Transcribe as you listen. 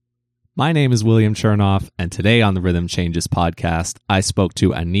My name is William Chernoff, and today on the Rhythm Changes podcast, I spoke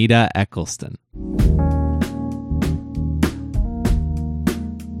to Anita Eccleston.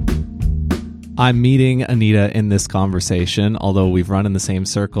 I'm meeting Anita in this conversation, although we've run in the same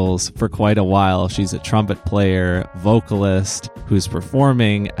circles for quite a while. She's a trumpet player, vocalist, who's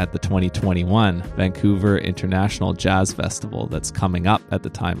performing at the 2021 Vancouver International Jazz Festival that's coming up at the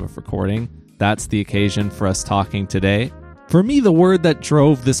time of recording. That's the occasion for us talking today. For me, the word that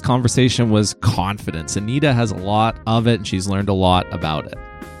drove this conversation was confidence. Anita has a lot of it, and she's learned a lot about it.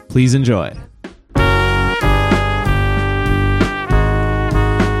 Please enjoy.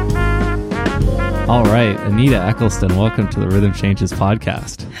 All right, Anita Eccleston, welcome to the Rhythm Changes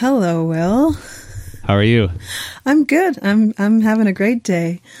podcast. Hello, Will. How are you? I'm good. I'm having a great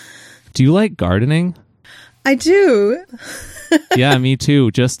day. Do you like gardening? I do. Yeah, me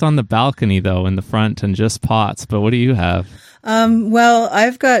too. Just on the balcony, though, in the front, and just pots. But what do you have? Well,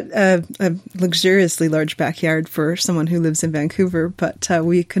 I've got a luxuriously large backyard for someone who lives in Vancouver, but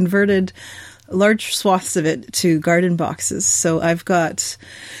we converted large swaths of it to garden boxes. So I've got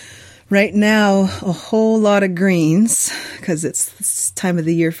right now a whole lot of greens because it's this time of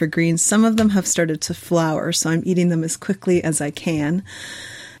the year for greens. Some of them have started to flower, so I'm eating them as quickly as I can.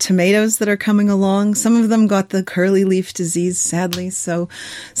 Tomatoes that are coming along. Some of them got the curly leaf disease, sadly. So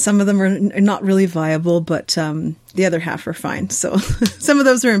some of them are not really viable, but the other half are fine. So some of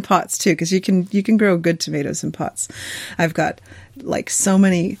those are in pots too, because you can grow good tomatoes in pots. I've got like so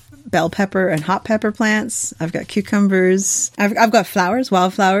many bell pepper and hot pepper plants. I've got cucumbers. I've got flowers,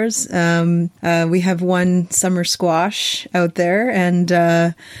 wildflowers. We have one summer squash out there, and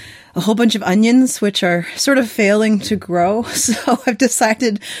a whole bunch of onions, which are sort of failing to grow. So I've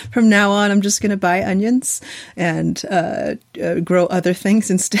decided from now on, I'm just going to buy onions and grow other things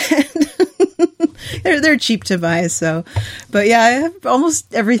instead. They're cheap to buy. So, but yeah, I have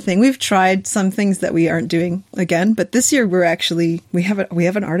almost everything. We've tried some things that we aren't doing again, but this year we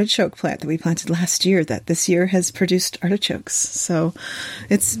have an artichoke plant that we planted last year that this year has produced artichokes. So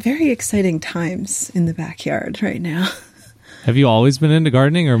it's very exciting times in the backyard right now. Have you always been into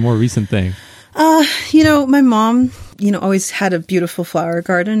gardening or a more recent thing? My mom, always had a beautiful flower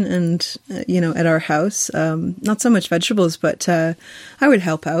garden and, at our house, not so much vegetables, but I would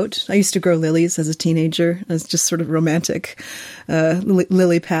help out. I used to grow lilies as a teenager as just sort of romantic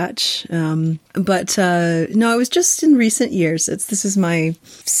lily patch. But it was just in recent years. This is my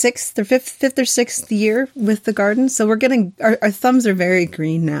fifth or sixth year with the garden. So we're getting, our thumbs are very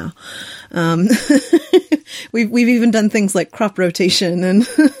green now. We've even done things like crop rotation and,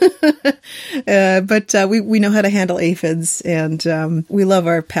 but we know how to handle aphids, and we love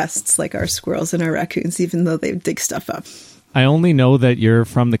our pests like our squirrels and our raccoons, even though they dig stuff up. I only know that you're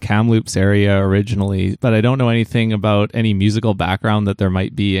from the Kamloops area originally, but I don't know anything about any musical background that there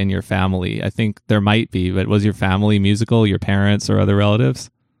might be in your family. I think there might be, but was your family musical, your parents or other relatives?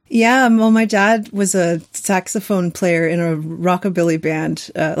 Yeah, well, my dad was a saxophone player in a rockabilly band,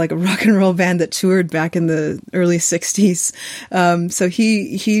 like a rock and roll band that toured back in the early 60s. So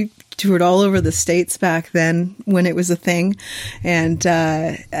he toured all over the States back then when it was a thing. And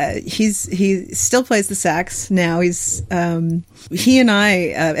he still plays the sax now. He and I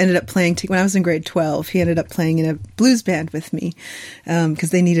ended up playing, when I was in grade 12, he ended up playing in a blues band with me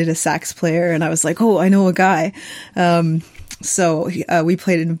because they needed a sax player. And I was like, oh, I know a guy. So we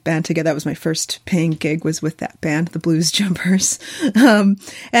played in a band together. That was my first paying gig, was with that band, the Blues Jumpers. And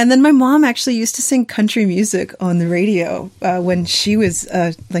then my mom actually used to sing country music on the radio when she was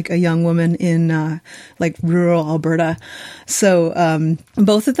like a young woman in like rural Alberta. So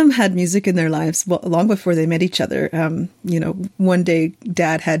both of them had music in their lives long before they met each other. One day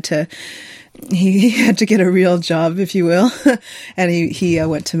Dad had to get a real job, if you will. And he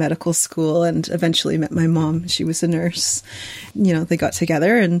went to medical school and eventually met my mom. She was a nurse. They got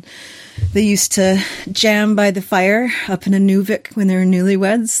together and they used to jam by the fire up in Inuvik when they were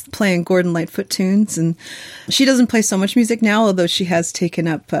newlyweds, playing Gordon Lightfoot tunes. And she doesn't play so much music now, although she has taken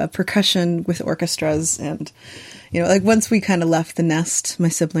up percussion with orchestras. And like once we kind of left the nest, my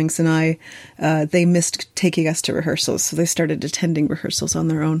siblings and I, they missed taking us to rehearsals. So they started attending rehearsals on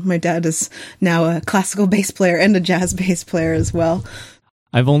their own. My dad is now a classical bass player and a jazz bass player as well.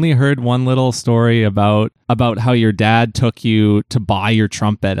 I've only heard one little story about how your dad took you to buy your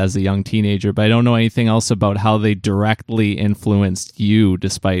trumpet as a young teenager, but I don't know anything else about how they directly influenced you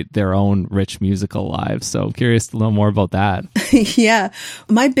despite their own rich musical lives. So I'm curious to know more about that. Yeah.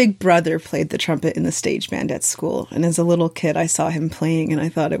 My big brother played the trumpet in the stage band at school. And as a little kid, I saw him playing and I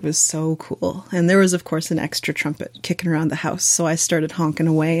thought it was so cool. And there was, of course, an extra trumpet kicking around the house. So I started honking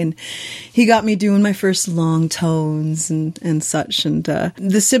away and he got me doing my first long tones and such. And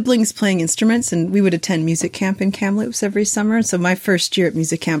the siblings playing instruments, and we would attend music camp in Kamloops every summer. So my first year at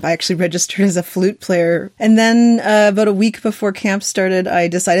music camp, I actually registered as a flute player. And then about a week before camp started, I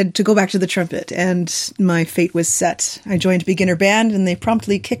decided to go back to the trumpet, and my fate was set. I joined beginner band, and they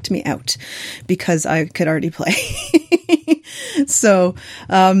promptly kicked me out because I could already play. So,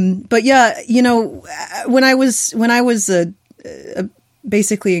 but yeah, you know, when I was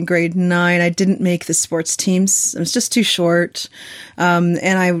basically in grade 9, I didn't make the sports teams. I was just too short. And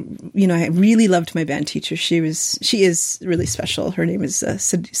I really loved my band teacher. She is really special. Her name is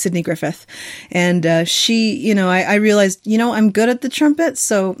Sydney Griffith. And I realized, I'm good at the trumpet,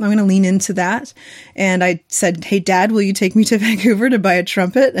 so I'm going to lean into that. And I said, "Hey, Dad, will you take me to Vancouver to buy a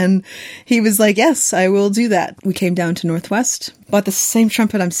trumpet?" And he was like, "Yes, I will do that." We came down to Northwest, bought the same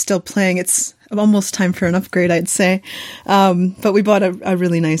trumpet I'm still playing. It's almost time for an upgrade, I'd say. But we bought a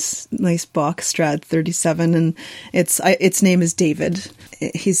really nice Bach Strad 37, and its name is David.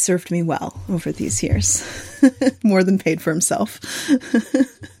 He's served me well over these years, more than paid for himself.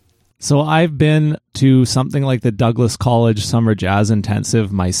 So I've been to something like the Douglas College Summer Jazz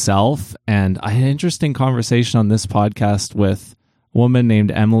Intensive myself, and I had an interesting conversation on this podcast with a woman named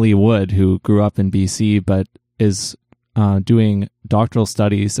Emily Wood, who grew up in BC, but is doing doctoral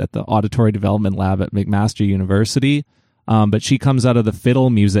studies at the Auditory Development Lab at McMaster University. But she comes out of the fiddle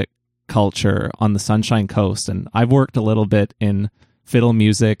music culture on the Sunshine Coast. And I've worked a little bit in fiddle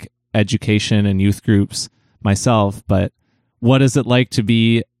music education and youth groups myself. But what is it like to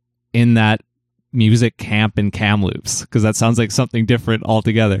be in that music camp in Kamloops? Because that sounds like something different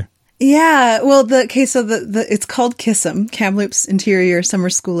altogether. Yeah, well, it's called KISM, Kamloops Interior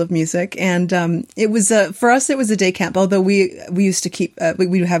Summer School of Music, and it was for us it was a day camp. Although we used to keep we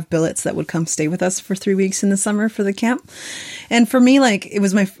would have billets that would come stay with us for 3 weeks in the summer for the camp, and for me, like it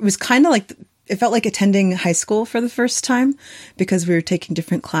was kind of like. It felt like attending high school for the first time because we were taking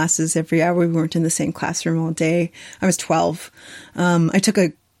different classes every hour. We weren't in the same classroom all day. I was 12. I took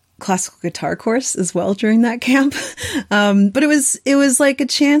a classical guitar course as well during that camp. But it was like a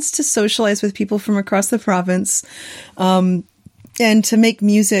chance to socialize with people from across the province, and to make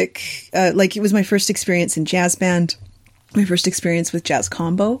music. Like it was my first experience in jazz band, my first experience with jazz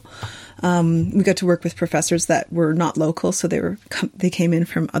combo. We got to work with professors that were not local, so they came in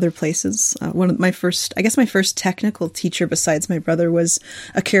from other places. My first technical teacher besides my brother was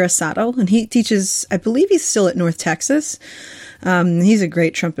Akira Sato, and he teaches, I believe he's still at North Texas. He's a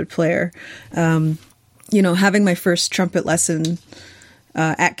great trumpet player. Having my first trumpet lesson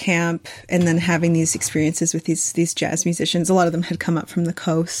at camp, and then having these experiences with these jazz musicians. A lot of them had come up from the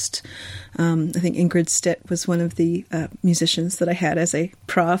coast. I think Ingrid Stitt was one of the musicians that I had as a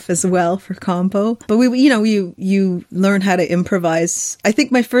prof as well for combo. But you learn how to improvise. I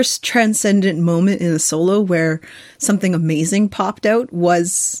think my first transcendent moment in a solo where something amazing popped out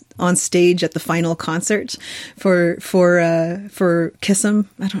was on stage at the final concert for KISM.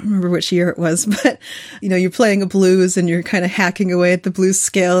 I don't remember which year it was, but you're playing a blues and you're kind of hacking away at the blues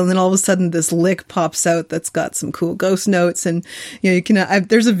scale, and then all of a sudden this lick pops out that's got some cool ghost notes, and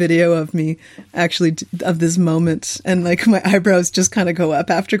there's a video of me actually of this moment, and like my eyebrows just kind of go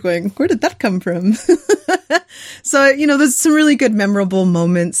up after going, where did that come from? So there's some really good memorable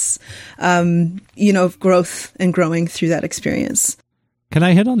moments of growth and growing through that experience. Can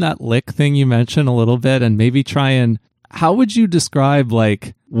I hit on that lick thing you mentioned a little bit, and maybe how would you describe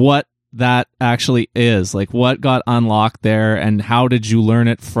like what that actually is? Like what got unlocked there, and how did you learn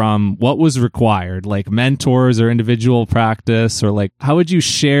it from? What was required, like mentors or individual practice, or like how would you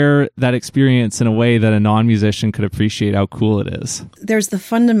share that experience in a way that a non-musician could appreciate how cool it is? There's the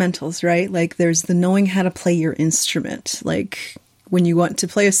fundamentals, right? Like there's the knowing how to play your instrument, like when you want to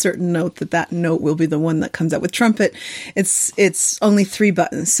play a certain note, that note will be the one that comes out. With trumpet, it's only 3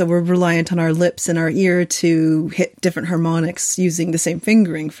 buttons, so we're reliant on our lips and our ear to hit different harmonics using the same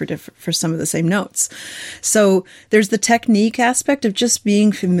fingering for some of the same notes. So there's the technique aspect of just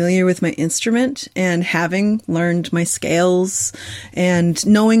being familiar with my instrument and having learned my scales and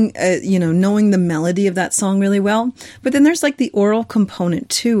knowing the melody of that song really well. But then there's like the oral component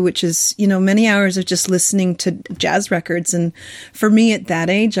too, which is many hours of just listening to jazz records. And for me at that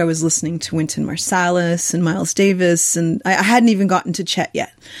age, I was listening to Wynton Marsalis and Miles Davis, and I hadn't even gotten to Chet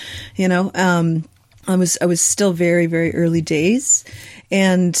yet. I was still very, very early days,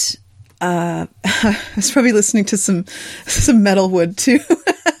 and I was probably listening to some Metalwood too.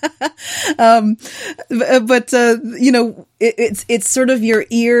 It's sort of your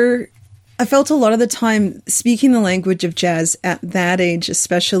ear. I felt a lot of the time speaking the language of jazz at that age,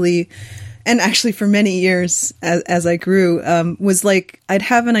 especially. And actually for many years as I grew, was like, I'd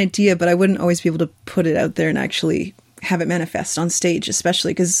have an idea, but I wouldn't always be able to put it out there and actually have it manifest on stage,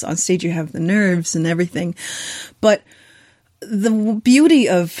 especially because on stage you have the nerves and everything. But the beauty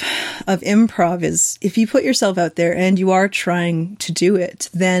of improv is if you put yourself out there and you are trying to do it,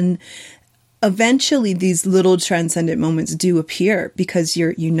 then eventually these little transcendent moments do appear because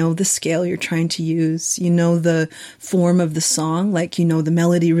you know the scale you're trying to use, you know the form of the song, like you know the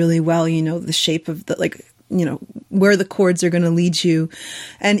melody really well, you know the shape of the, like, you know, where the chords are going to lead you.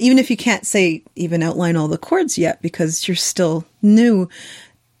 And even if you can't say, even outline all the chords yet because you're still new,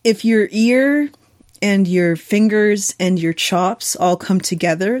 if your ear and your fingers and your chops all come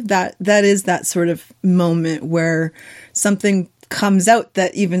together, that is that sort of moment where something comes out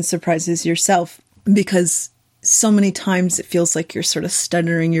that even surprises yourself, because so many times it feels like you're sort of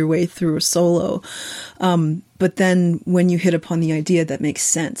stuttering your way through a solo. But then when you hit upon the idea that makes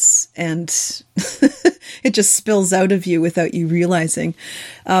sense and it just spills out of you without you realizing.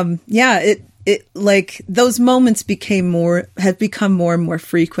 It like those moments have become more and more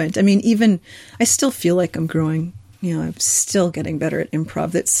frequent. I mean, even I still feel like I'm growing. You know, I'm still getting better at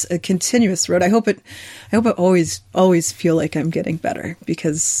improv. It's a continuous road. I hope it always feel like I'm getting better,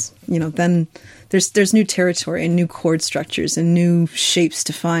 because, you know, then there's new territory and new chord structures and new shapes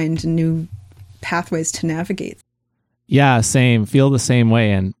to find and new pathways to navigate. Yeah, same. Feel the same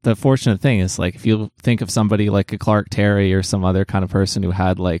way. And the fortunate thing is, like, if you think of somebody like a Clark Terry or some other kind of person who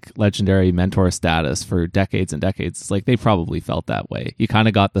had like legendary mentor status for decades and decades, it's like they probably felt that way. You kind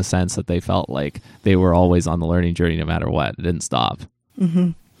of got the sense that they felt like they were always on the learning journey no matter what. It didn't stop.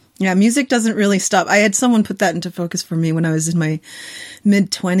 Mm-hmm. Yeah, music doesn't really stop. I had someone put that into focus for me when I was in my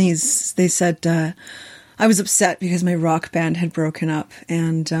mid-20s. They said I was upset because my rock band had broken up,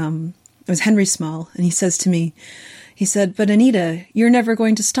 and it was Henry Small, and he says to me, he said, "But Anita, you're never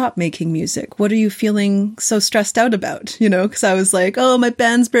going to stop making music. What are you feeling so stressed out about?" You know, because I was like, "Oh, my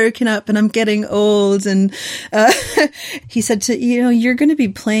band's breaking up and I'm getting old." And he said, you're going to be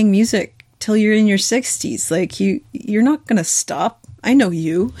playing music till you're in your 60s. Like you're not going to stop. I know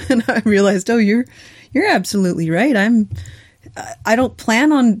you. And I realized, oh, you're absolutely right. I don't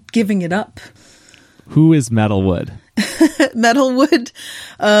plan on giving it up. Who is Metalwood? Metalwood,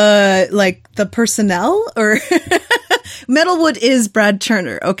 like the personnel, or Metalwood is Brad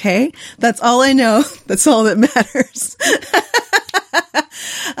Turner. Okay. That's all I know. That's all that matters.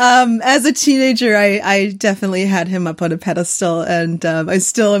 As a teenager, I definitely had him up on a pedestal, and I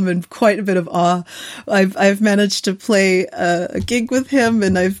still am in quite a bit of awe. I've managed to play a gig with him,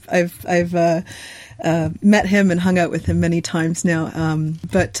 and I've met him and hung out with him many times now.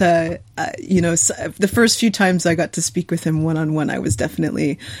 But the first few times I got to speak with him one-on-one, I was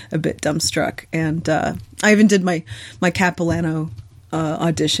definitely a bit dumbstruck. And I even did my Capilano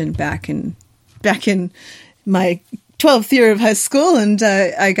audition back in my 12th year of high school, and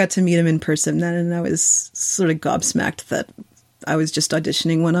I got to meet him in person then, and I was sort of gobsmacked that I was just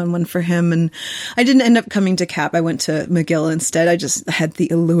auditioning one-on-one for him, and I didn't end up coming to Cap. I went to McGill instead. I just had the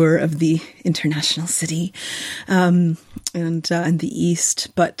allure of the international city and the East.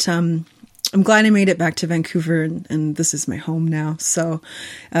 But I'm glad I made it back to Vancouver, and this is my home now. So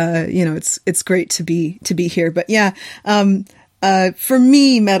it's great to be here. But yeah, for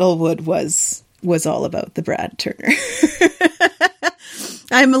me, Metalwood was all about the Brad Turner.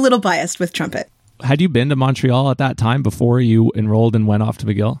 I'm a little biased with trumpet. Had you been to Montreal at that time before you enrolled and went off to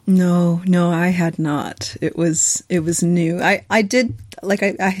McGill? No, I had not. It was new. I did, like,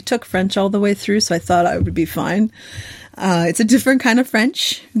 I took French all the way through, so I thought I would be fine. It's a different kind of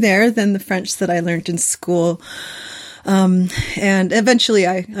French there than the French that I learned in school. And eventually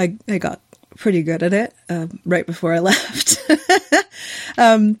I got pretty good at it right before I left.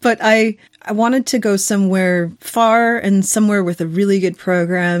 But I wanted to go somewhere far and somewhere with a really good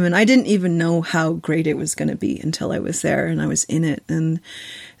program. And I didn't even know how great it was going to be until I was there and I was in it. And,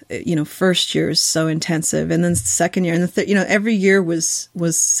 first year is so intensive. And then second year and the third, every year was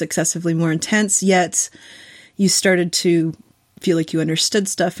successively more intense, yet you started to feel like you understood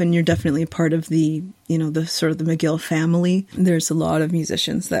stuff, and you're definitely a part of the sort of the McGill family. There's a lot of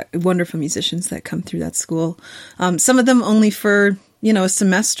wonderful musicians that come through that school. Some of them only for, a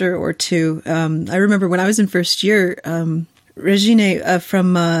semester or two. I remember when I was in first year, Regine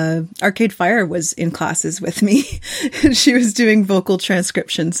from Arcade Fire was in classes with me. She was doing vocal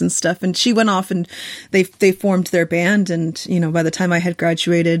transcriptions and stuff, and she went off and they formed their band. And, by the time I had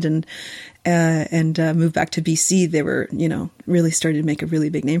graduated and moved back to BC, they were, really started to make a really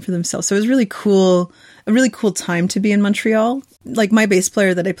big name for themselves. So it was a really cool time to be in Montreal. Like my bass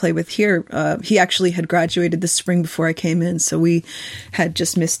player that I play with here, he actually had graduated the spring before I came in. So we had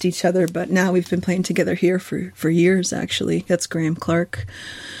just missed each other, but now we've been playing together here for years, actually. That's Graham Clark.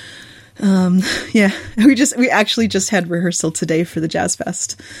 Yeah, we actually just had rehearsal today for the Jazz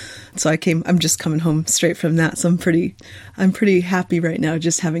Fest. So I'm just coming home straight from that. So I'm pretty happy right now,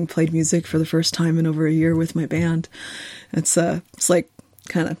 just having played music for the first time in over a year with my band. It's like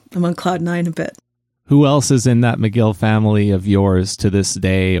kind of, I'm on cloud nine a bit. Who else is in that McGill family of yours to this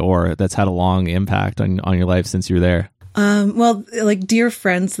day, or that's had a long impact on your life since you were there? Well, like dear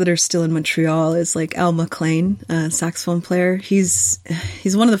friends that are still in Montreal is like Al McLean, saxophone player. He's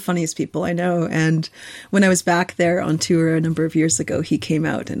one of the funniest people I know. And when I was back there on tour a number of years ago, he came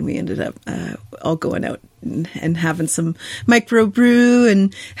out and we ended up all going out and having some microbrew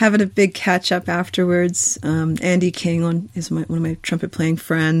and having a big catch up afterwards. Andy King is one of my trumpet playing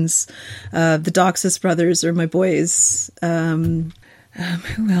friends. The Doxas brothers are my boys.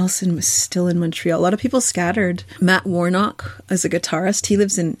 Who else was still in Montreal? A lot of people scattered. Matt Warnock is a guitarist. He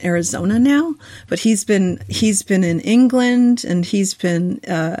lives in Arizona now, but he's been in England, and he's been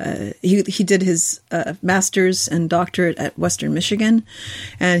he did his master's and doctorate at Western Michigan,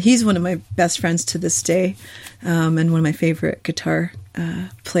 and he's one of my best friends to this day, and one of my favorite guitar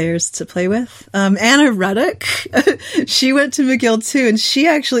players to play with. Anna Ruddock, she went to McGill too, and she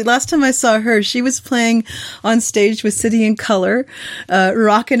actually, last time I saw her, she was playing on stage with City in Color,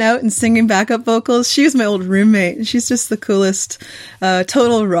 rocking out and singing backup vocals. She was my old roommate. She's just the coolest,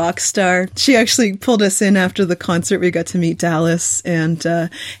 total rock star. She actually pulled us in after the concert. We got to meet Dallas and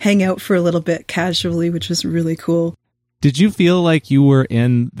hang out for a little bit casually, which was really cool. Did you feel like you were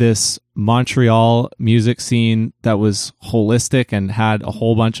in this Montreal music scene that was holistic and had a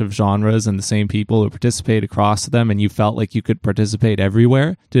whole bunch of genres and the same people who participate across them, and you felt like you could participate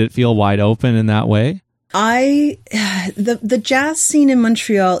everywhere? Did it feel wide open in that way? The jazz scene in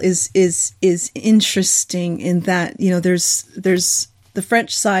Montreal is interesting in that, you know, there's the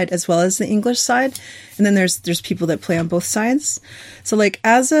French side as well as the English side, and then there's people that play on both sides. So like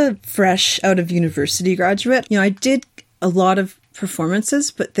as a fresh out of university graduate, you know, I did a lot of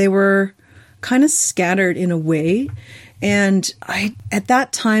performances, but they were kind of scattered in a way. And at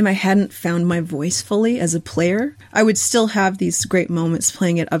that time, I hadn't found my voice fully as a player. I would still have these great moments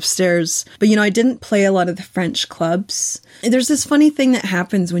playing it upstairs, but, you know, I didn't play a lot of the French clubs. There's this funny thing that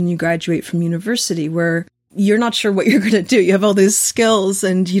happens when you graduate from university where you're not sure what you're going to do. You have all these skills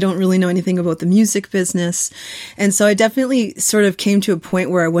and you don't really know anything about the music business. And so I definitely sort of came to a point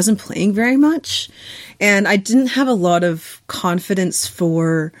where I wasn't playing very much. And I didn't have a lot of confidence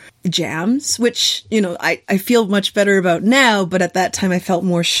for jams, which, you know, I feel much better about now. But at that time, I felt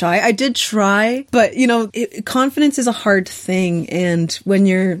more shy. I did try, but, you know, confidence is a hard thing. And when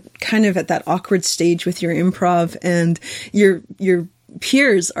you're kind of at that awkward stage with your improv and your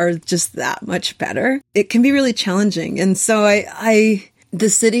peers are just that much better, it can be really challenging. And so the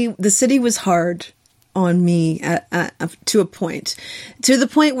city was hard on me to a point, to the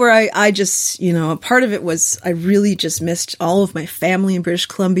point where I just, you know, a part of it was I really just missed all of my family in British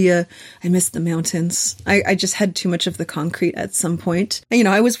Columbia. I missed the mountains. I just had too much of the concrete at some point. And, you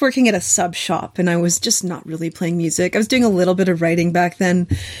know, I was working at a sub shop and I was just not really playing music. I was doing a little bit of writing back then,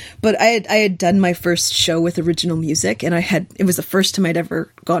 but I had done my first show with original music, and it was the first time I'd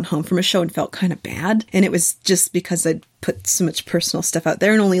ever gone home from a show and felt kind of bad. And it was just because I'd put so much personal stuff out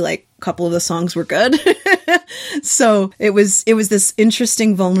there and only like a couple of the songs were good. So it was this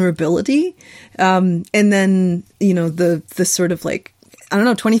interesting vulnerability. And then, you know, the sort of like, I don't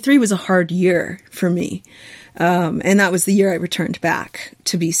know, 23 was a hard year for me. And that was the year I returned back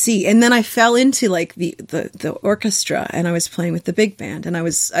to BC. And then I fell into like the orchestra, and I was playing with the big band, and I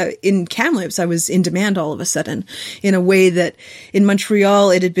was in Kamloops. I was in demand all of a sudden in a way that in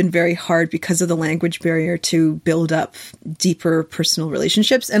Montreal, it had been very hard because of the language barrier to build up deeper personal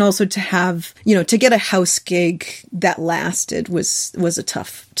relationships. And also to have, you know, to get a house gig that lasted was a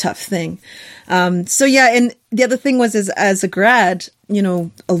tough thing. So yeah. And the other thing was, as a grad, you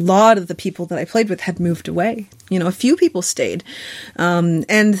know, a lot of the people that I played with had moved away. You know, a few people stayed.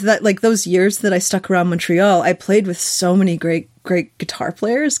 And that, like, those years that I stuck around Montreal, I played with so many great guitar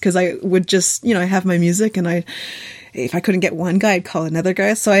players, because I would just, you know, I have my music, and if I couldn't get one guy, I'd call another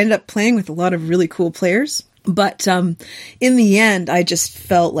guy. So I ended up playing with a lot of really cool players. But in the end, I just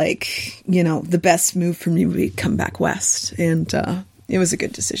felt like, you know, the best move for me would be come back west. And it was a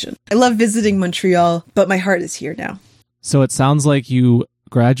good decision. I love visiting Montreal, but my heart is here now. So it sounds like you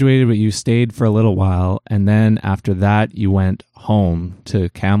graduated, but you stayed for a little while. And then after that, you went home to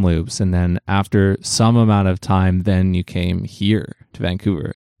Kamloops. And then after some amount of time, then you came here to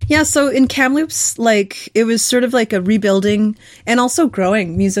Vancouver. Yeah, so in Kamloops, like, it was sort of like a rebuilding and also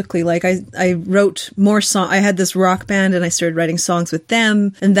growing musically. Like, I wrote more songs. I had this rock band and I started writing songs with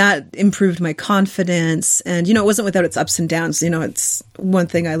them, and that improved my confidence. And, you know, it wasn't without its ups and downs. You know, it's one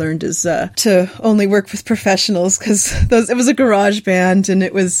thing I learned is to only work with professionals, because it was a garage band and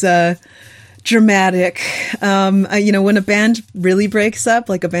it was dramatic. You know, when a band really breaks up,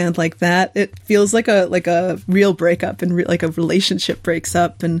 like a band like that, it feels like a real breakup, and like a relationship breaks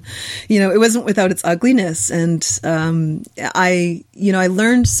up. And, you know, it wasn't without its ugliness. And I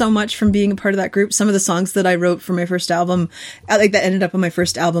learned so much from being a part of that group. Some of the songs that I wrote for my first album, like that ended up on my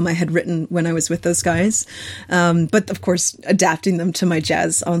first album, I had written when I was with those guys. But of course, adapting them to my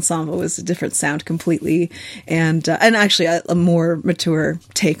jazz ensemble was a different sound completely, and actually a more mature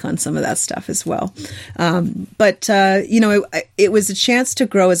take on some of that stuff as well. But you know, it was a chance to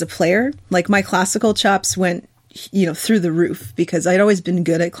grow as a player. Like, my classical chops went, you know, through the roof, because I'd always been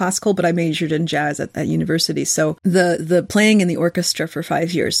good at classical, but I majored in jazz at university. So the playing in the orchestra for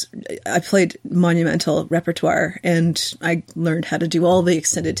 5 years, I played monumental repertoire, and I learned how to do all the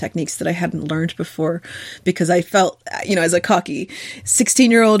extended techniques that I hadn't learned before, because I felt, you know, as a cocky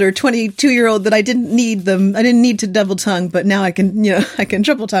 16-year-old or 22-year-old, that I didn't need them. I didn't need to double tongue, but now I can, you know, I can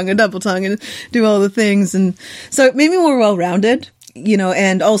triple tongue and double tongue and do all the things. And so it made me more well-rounded. You know,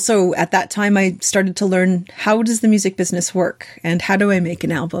 and also at that time, I started to learn, how does the music business work, and how do I make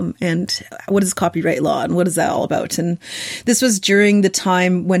an album, and what is copyright law, and what is that all about? And this was during the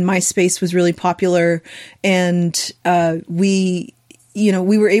time when MySpace was really popular, and we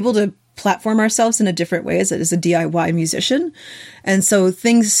were able to platform ourselves in a different way as a DIY musician. And so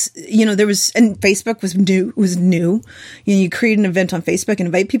things, you know, and Facebook was new. You know, you create an event on Facebook and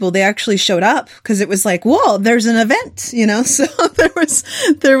invite people. They actually showed up, because it was like, whoa, there's an event, you know? So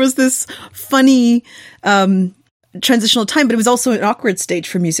there was this funny, transitional time, but it was also an awkward stage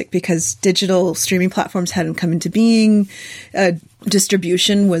for music, because digital streaming platforms hadn't come into being.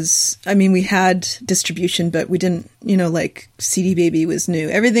 Distribution was, I mean, we had distribution, but we didn't, you know, like CD Baby was new.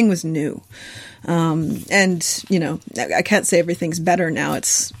 Everything was new. And, you know, I can't say everything's better now.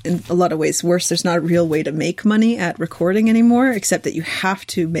 It's in a lot of ways worse. There's not a real way to make money at recording anymore, except that you have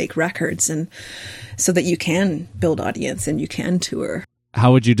to make records, and so that you can build audience and you can tour.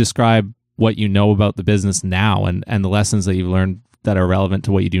 How would you describe what you know about the business now, and the lessons that you've learned that are relevant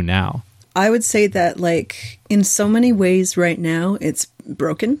to what you do now? I would say that, like, in so many ways right now, it's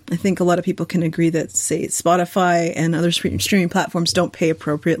broken. I think a lot of people can agree that, say, Spotify and other streaming platforms don't pay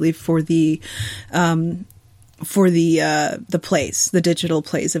appropriately for the plays, the digital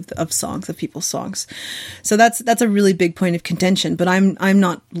plays of songs, of people's songs. So that's a really big point of contention. But I'm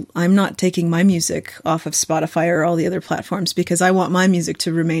not taking my music off of Spotify or all the other platforms, because I want my music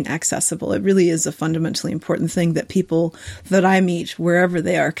to remain accessible. It really is a fundamentally important thing that people that I meet, wherever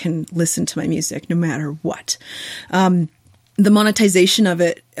they are, can listen to my music no matter what. The monetization of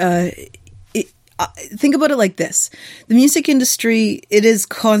it, think about it like this. The music industry, it is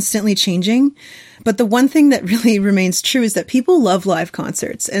constantly changing. But the one thing that really remains true is that people love live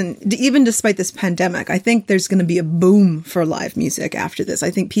concerts. And even despite this pandemic, I think there's going to be a boom for live music after this. I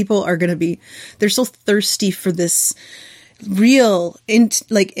think people are going to they're so thirsty for this real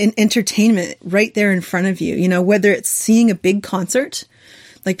entertainment right there in front of you. You know, whether it's seeing a big concert,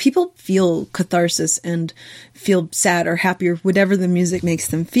 like, people feel catharsis and feel sad or happy or whatever the music makes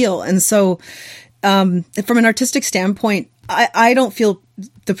them feel. And so, from an artistic standpoint, I don't feel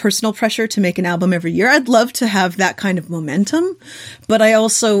the personal pressure to make an album every year. I'd love to have that kind of momentum, but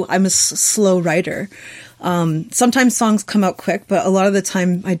I'm a slow writer. Sometimes songs come out quick, but a lot of the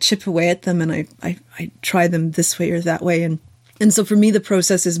time I chip away at them, and I try them this way or that way. And so for me, the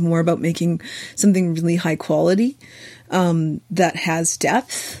process is more about making something really high quality, that has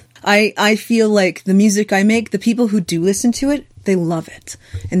depth. I feel like the music I make, the people who do listen to it, they love it.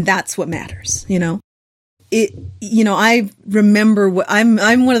 And that's what matters, you know? I remember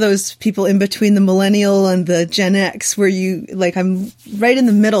I'm one of those people in between the millennial and the Gen X, where I'm right in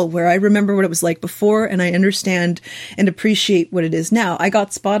the middle, where I remember what it was like before, and I understand and appreciate what it is now. I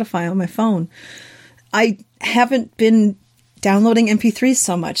got Spotify on my phone. I haven't been downloading MP3s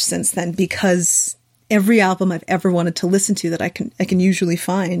so much since then, because every album I've ever wanted to listen to that I can usually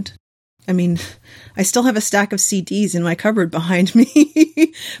find. I mean, I still have a stack of CDs in my cupboard behind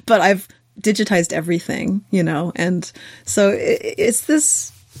me, but I've digitized everything, you know, and so it's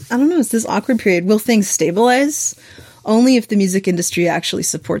this awkward period. Will things stabilize? Only if the music industry actually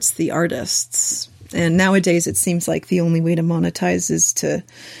supports the artists. And nowadays it seems like the only way to monetize is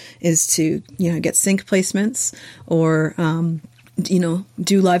to, you know, get sync placements or,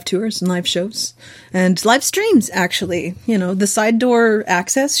 do live tours and live shows and live streams. Actually, the Side Door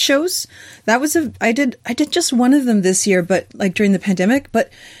Access shows, I did just one of them this year, but like during the pandemic,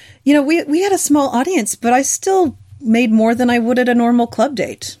 but we had a small audience, but I still made more than I would at a normal club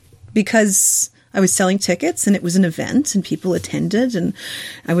date because I was selling tickets and it was an event and people attended, and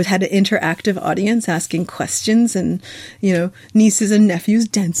I had an interactive audience asking questions and, nieces and nephews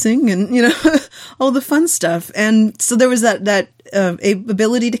dancing and, all the fun stuff. And so there was that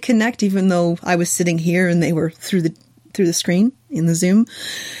ability to connect, even though I was sitting here and they were through the screen in the Zoom.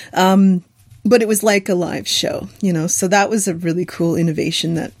 But it was like a live show, so that was a really cool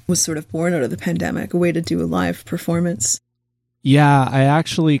innovation that was sort of born out of the pandemic, a way to do a live performance. Yeah, I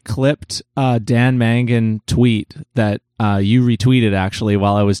actually clipped a Dan Mangan tweet that you retweeted actually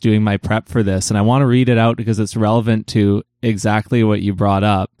while I was doing my prep for this. And I want to read it out because it's relevant to exactly what you brought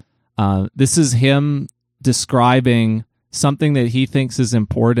up. This is him describing something that he thinks is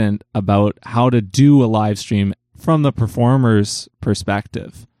important about how to do a live stream from the performer's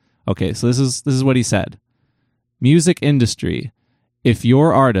perspective. Okay, so this is what he said. Music industry, if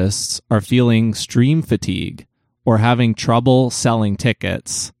your artists are feeling stream fatigue or having trouble selling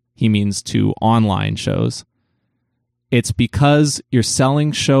tickets, he means to online shows, it's because you're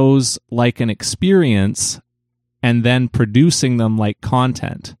selling shows like an experience and then producing them like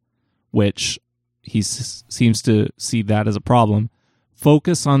content, which he seems to see that as a problem.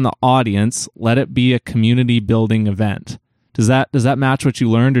 Focus on the audience. Let it be a community building event. Does that match what you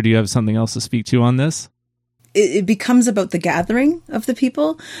learned, or do you have something else to speak to on this? It becomes about the gathering of the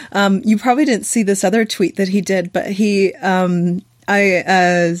people. You probably didn't see this other tweet that he did, but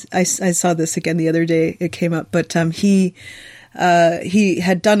I saw this again the other day. It came up, but he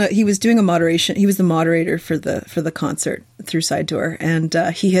was doing a moderation. He was the moderator for the concert through Side Door, and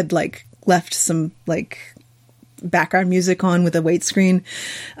he had left some background music on with a wait screen,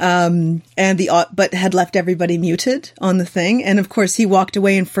 but had left everybody muted on the thing. And of course he walked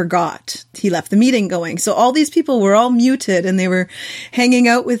away and forgot. He left the meeting going. So all these people were all muted and they were hanging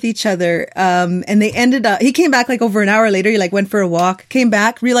out with each other. And they ended up, he came back over an hour later. He went for a walk, came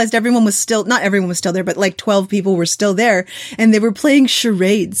back, realized not everyone was still there, but 12 people were still there, and they were playing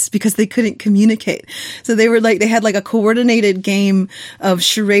charades because they couldn't communicate. So they were they had a coordinated game of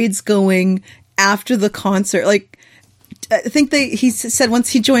charades going after the concert. I think he said once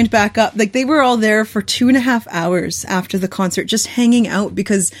he joined back up, they were all there for 2.5 hours after the concert, just hanging out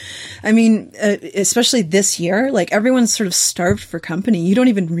because, especially this year, everyone's sort of starved for company. You don't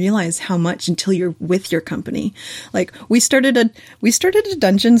even realize how much until you're with your company. We started a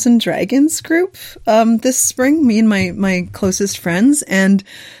Dungeons and Dragons group, this spring, me and my closest friends. And,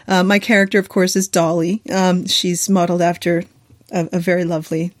 my character, of course, is Dolly. She's modeled after a very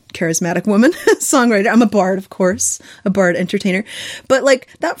lovely, charismatic woman, songwriter. I'm a bard, of course, a bard entertainer. But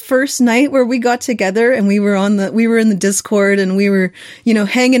that first night where we got together and we were in the Discord and we were,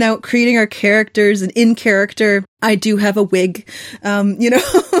 hanging out, creating our characters, and in character, I do have a wig,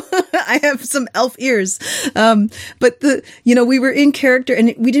 I have some elf ears. But we were in character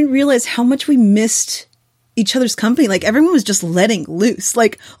and we didn't realize how much we missed each other's company. Everyone was just letting loose, a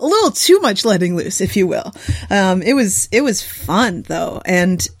little too much letting loose, if you will. It was fun though.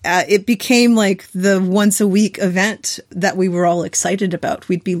 And, it became the once a week event that we were all excited about.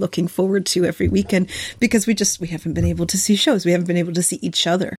 We'd be looking forward to every weekend because we haven't been able to see shows. We haven't been able to see each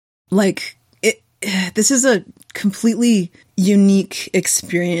other. This is a completely unique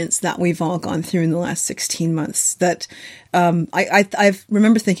experience that we've all gone through in the last 16 months that, I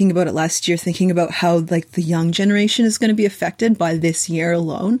remember thinking about it last year, thinking about how the young generation is going to be affected by this year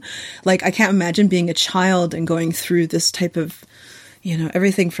alone. I can't imagine being a child and going through this type of,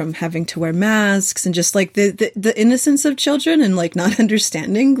 everything from having to wear masks and just the innocence of children and not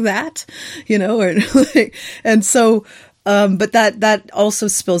understanding that, and so, but that also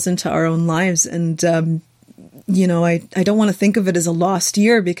spills into our own lives. And, I don't want to think of it as a lost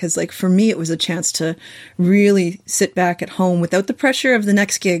year because for me, it was a chance to really sit back at home without the pressure of the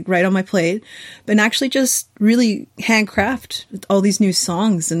next gig right on my plate, but actually just really handcraft all these new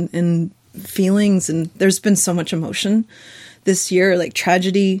songs and feelings. And there's been so much emotion this year,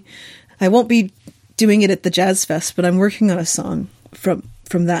 tragedy. I won't be doing it at the Jazz Fest, but I'm working on a song from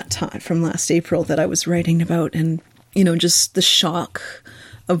that time, from last April, that I was writing about. And just the shock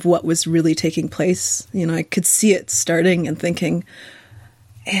of what was really taking place. I could see it starting and thinking,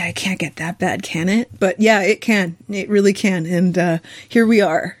 hey, I can't get that bad, can it? But yeah, it can. It really can. And here we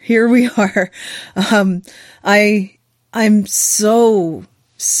are. I'm so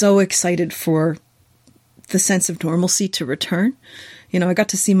excited for the sense of normalcy to return. I got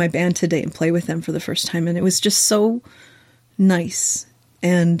to see my band today and play with them for the first time, and it was just so nice.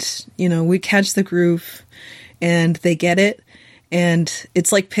 And, you know, we catch the groove and they get it. And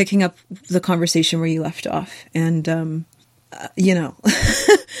it's like picking up the conversation where you left off. And, you know,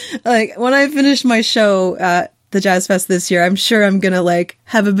 like when I finish my show at the Jazz Fest this year, I'm sure I'm going to like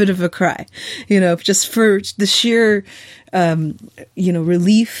have a bit of a cry, you know, just for the sheer, you know,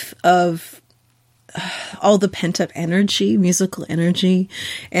 relief of all the pent up energy, musical energy,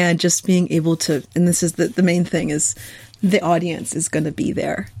 and just being able to, and this is the main thing, is the audience is going to be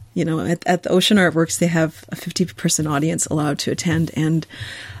there. You know, at the Ocean Artworks, they have a 50% audience allowed to attend. And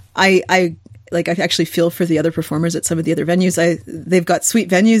I actually feel for the other performers at some of the other venues. They've got sweet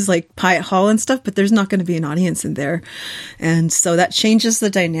venues like Pyatt Hall and stuff, but there's not going to be an audience in there. And so that changes the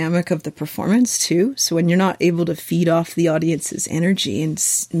dynamic of the performance too. So when you're not able to feed off the audience's energy and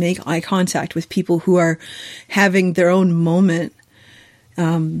make eye contact with people who are having their own moment,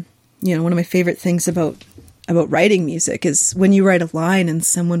 you know, one of my favorite things about writing music is when you write a line and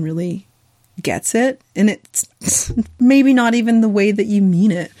someone really gets it, and it's maybe not even the way that you mean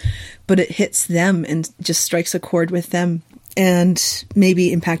it, but it hits them and just strikes a chord with them and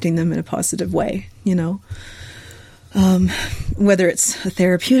maybe impacting them in a positive way, you know, whether it's a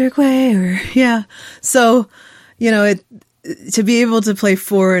therapeutic way or, yeah. So, you know, to be able to play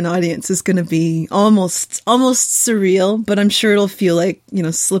for an audience is going to be almost surreal, but I'm sure it'll feel like, you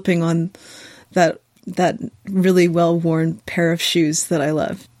know, slipping on that really well-worn pair of shoes that I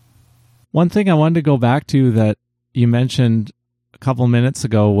love. One thing I wanted to go back to that you mentioned a couple minutes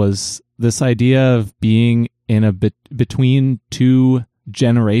ago was this idea of being in a between two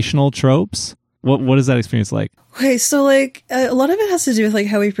generational tropes. What is that experience like? Okay, so like a lot of it has to do with like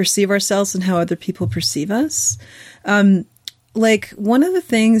how we perceive ourselves and how other people perceive us. Like one of the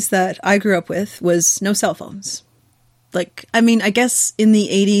things that I grew up with was no cell phones. Like, I mean, I guess in the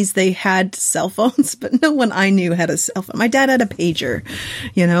 80s they had cell phones, but no one I knew had a cell phone. My dad had a pager,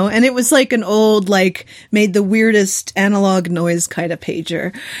 you know, and it was like an old, like, made the weirdest analog noise kind of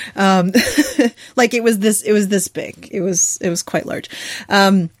pager. Like it was this big. It was quite large.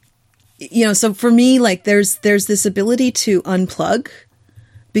 You know, so for me, like there's this ability to unplug,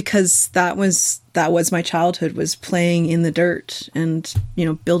 because that was my childhood, was playing in the dirt and, you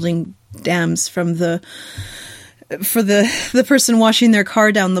know, building dams for the person washing their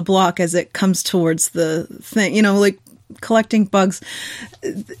car down the block as it comes towards the thing, you know, like collecting bugs.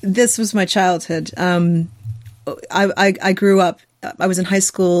 This was my childhood. I grew up, I was in high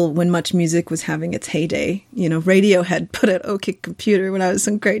school when Much Music was having its heyday. You know, Radiohead put out OK Computer when I was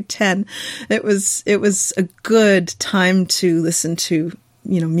in grade 10. It was a good time to listen to,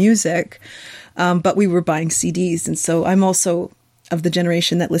 you know, music. But we were buying CDs. And so I'm also of the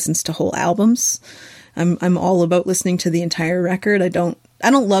generation that listens to whole albums. I'm all about listening to the entire record. I don't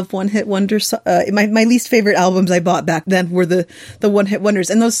love one-hit wonders. My least favorite albums I bought back then were the one-hit wonders,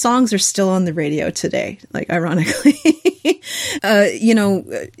 and those songs are still on the radio today, like ironically. You know,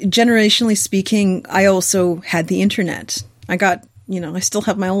 generationally speaking, I also had the internet. I got, you know, I still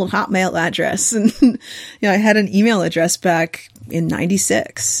have my old Hotmail address, and you know, I had an email address back in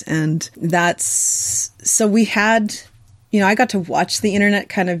 '96, and so we had, you know, I got to watch the internet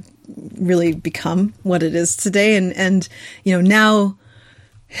kind of really become what it is today. And, you know, now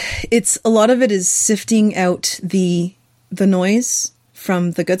it's a lot of it is sifting out the noise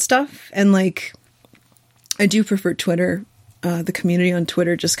from the good stuff. And like, I do prefer Twitter, the community on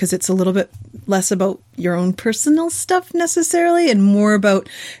Twitter, just because it's a little bit less about your own personal stuff necessarily and more about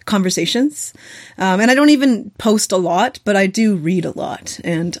conversations. And I don't even post a lot, but I do read a lot,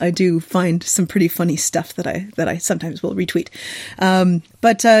 and I do find some pretty funny stuff that I sometimes will retweet.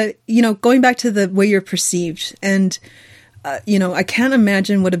 But you know, going back to the way you're perceived, and you know, I can't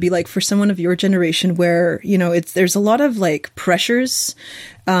imagine what it'd be like for someone of your generation where, you know, there's a lot of like pressures,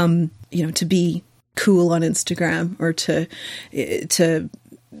 you know, to be cool on Instagram, or to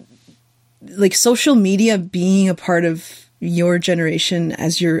like social media being a part of your generation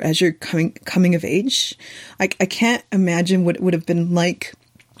as you're coming of age. I can't imagine what it would have been like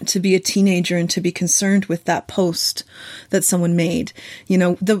to be a teenager and to be concerned with that post that someone made. You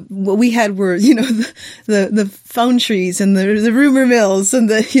know, what we had were, you know, the phone trees and the rumor mills, and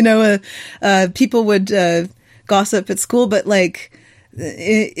the, you know, people would gossip at school, but like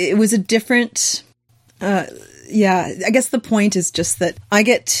it was a different. Yeah, I guess the point is just that I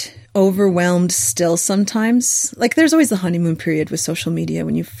get overwhelmed still sometimes. Like there's always the honeymoon period with social media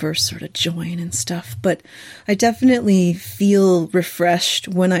when you first sort of join and stuff, but I definitely feel refreshed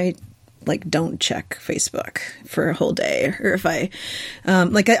when I like don't check Facebook for a whole day, or if I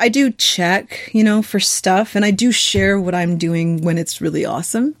like I do check, you know, for stuff, and I do share what I'm doing when it's really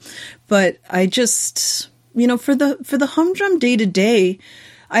awesome, but I just for the humdrum day to day,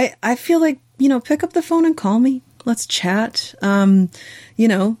 I feel like, pick up the phone and call me. Let's chat.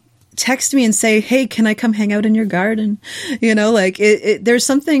 Text me and say, hey, can I come hang out in your garden? There's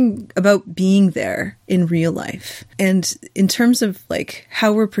something about being there in real life. And in terms of like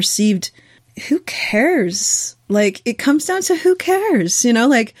how we're perceived, who cares? Like, it comes down to who cares, do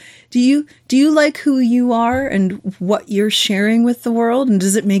you like who you are and what you're sharing with the world? And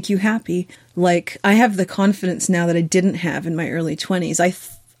does it make you happy? Like, I have the confidence now that I didn't have in my early 20s.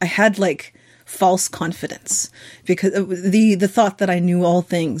 I had like false confidence because the thought that I knew all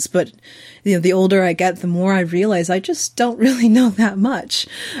things, but the older I get, the more I realize I just don't really know that much.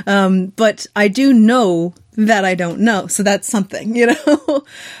 But I do know that I don't know. So that's something,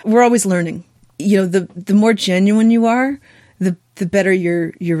 we're always learning. The more genuine you are, the better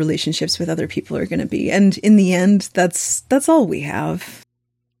your relationships with other people are going to be. And in the end, that's all we have.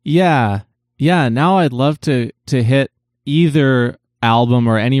 Yeah. Now I'd love to hit either album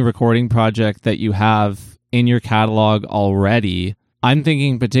or any recording project that you have in your catalog already. I'm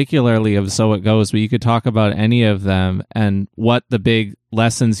thinking particularly of So It Goes, but you could talk about any of them and what the big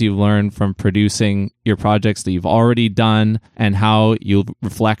lessons you've learned from producing your projects that you've already done and how you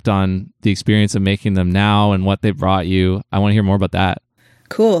reflect on the experience of making them now and what they brought you. I want to hear more about that.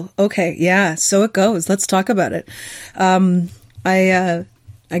 Cool. Okay. Yeah. So It Goes. Let's talk about it.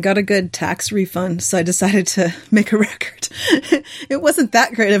 I got a good tax refund, so I decided to make a record. It wasn't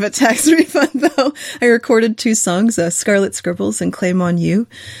that great of a tax refund, though. I recorded 2 songs, Scarlet Scribbles and Claim on You,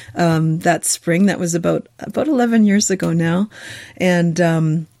 that spring. That was about 11 years ago now. And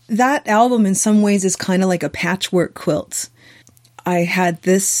that album, in some ways, is kind of like a patchwork quilt. I had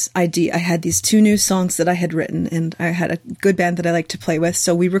this idea. I had these 2 new songs that I had written, and I had a good band that I like to play with,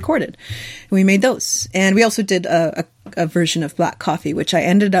 so we recorded. And we made those. And we also did a version of Black Coffee, which I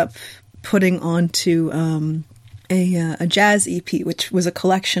ended up putting onto a jazz EP, which was a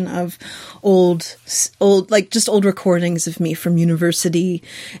collection of old recordings of me from university,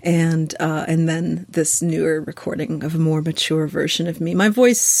 and then this newer recording of a more mature version of me. My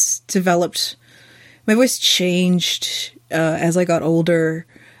voice changed as I got older,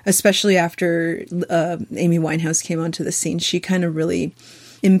 especially after Amy Winehouse came onto the scene. She kind of really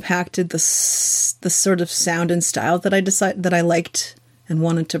impacted the sort of sound and style that I decided that I liked and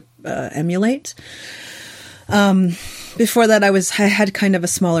wanted to emulate. Before that, I had kind of a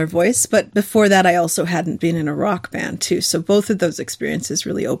smaller voice, but before that, I also hadn't been in a rock band too. So both of those experiences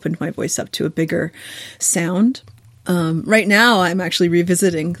really opened my voice up to a bigger sound. Right now, I'm actually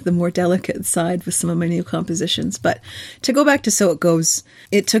revisiting the more delicate side with some of my new compositions. But to go back to So It Goes,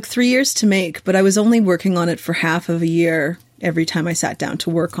 it took 3 years to make, but I was only working on it for half of a year every time I sat down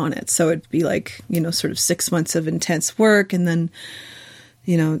to work on it. So it'd be like, sort of 6 months of intense work and then,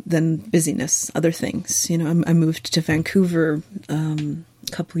 then busyness, other things. I moved to Vancouver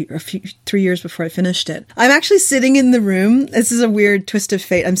 3 years before I finished it. I'm actually sitting in the room. This is a weird twist of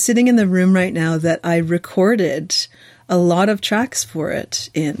fate. I'm sitting in the room right now that I recorded a lot of tracks for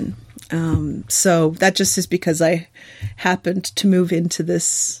it in. So that just is because I happened to move into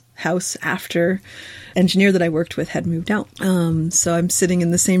this house after engineer that I worked with had moved out. So I'm sitting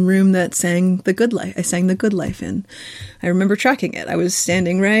in the same room that sang The Good Life. I sang The Good Life in. I remember tracking it. I was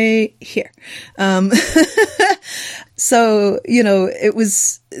standing right here. So, it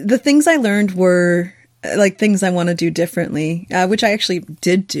was, the things I learned were like things I want to do differently, which I actually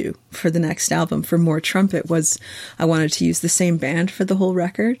did do for the next album. For More Trumpet, was I wanted to use the same band for the whole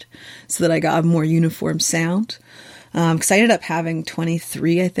record so that I got a more uniform sound. Because I ended up having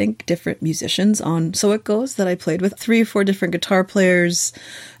 23, I think, different musicians on So It Goes that I played with. 3 or 4 different guitar players,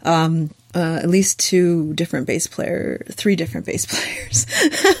 at least 3 different bass players.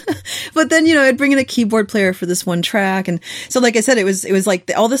 But then, I'd bring in a keyboard player for this one track. And so, like I said, it was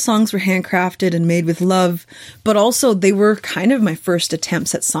like all the songs were handcrafted and made with love, but also they were kind of my first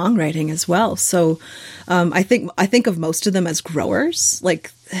attempts at songwriting as well. So, I think of most of them as growers.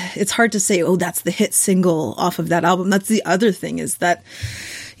 Like, it's hard to say, oh, that's the hit single off of that album. That's the other thing, is that,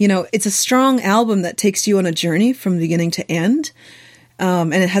 it's a strong album that takes you on a journey from beginning to end.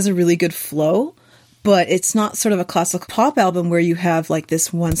 And it has a really good flow, but it's not sort of a classical pop album where you have like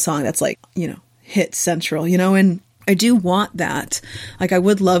this one song that's like, hit central, and I do want that. Like, I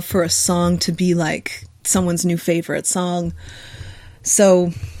would love for a song to be like someone's new favorite song.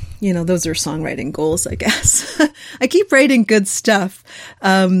 So, those are songwriting goals, I guess. I keep writing good stuff.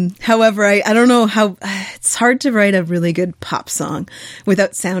 However, I don't know how, it's hard to write a really good pop song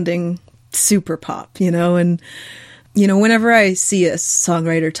without sounding super pop, and whenever I see a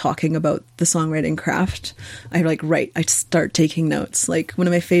songwriter talking about the songwriting craft, I start taking notes. Like, one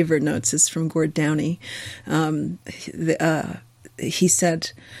of my favorite notes is from Gord Downie. He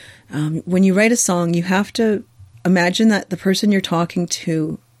said, when you write a song, you have to imagine that the person you're talking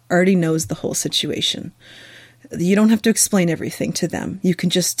to already knows the whole situation. You don't have to explain everything to them. You can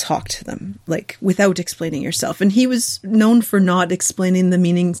just talk to them, like, without explaining yourself. And he was known for not explaining the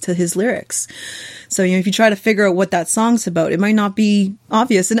meanings to his lyrics. So, if you try to figure out what that song's about, it might not be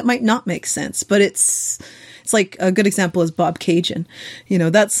obvious and it might not make sense. But it's like, a good example is Bob Cajun.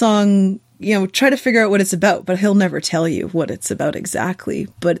 That song, try to figure out what it's about, but he'll never tell you what it's about exactly.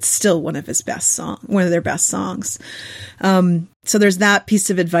 But it's still one of their best songs. So there's that piece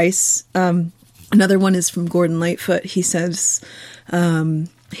of advice. Another one is from Gordon Lightfoot. He says,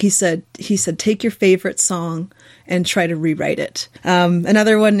 he said, take your favorite song and try to rewrite it.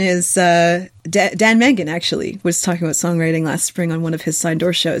 Another one is Dan Mangan, actually, was talking about songwriting last spring on one of his Sign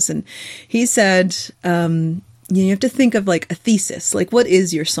Door shows. And he said, you have to think of like a thesis. Like, what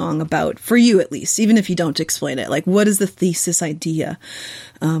is your song about? For you, at least, even if you don't explain it. Like, what is the thesis idea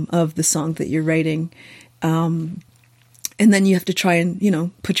of the song that you're writing? And then you have to try and,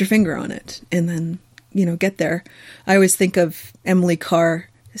 put your finger on it and then, get there. I always think of Emily Carr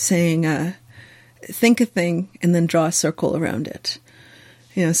saying, think a thing and then draw a circle around it.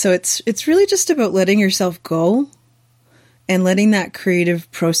 So it's really just about letting yourself go and letting that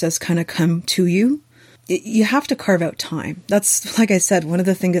creative process kind of come to you. You have to carve out time. That's, like I said, one of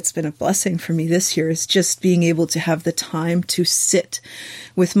the things that's been a blessing for me this year is just being able to have the time to sit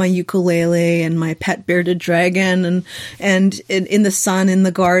with my ukulele and my pet bearded dragon and in the sun in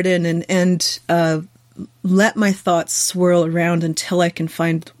the garden and let my thoughts swirl around until I can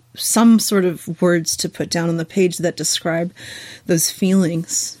find some sort of words to put down on the page that describe those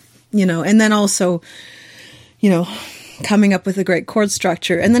feelings, and then also, coming up with a great chord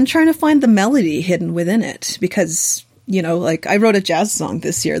structure and then trying to find the melody hidden within it. Because, like, I wrote a jazz song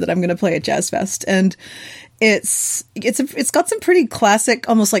this year that I'm going to play at Jazz Fest, and it's got some pretty classic,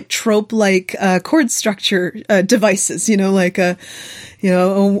 almost like trope like chord structure devices, like a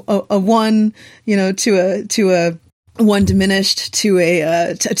one, to a one diminished to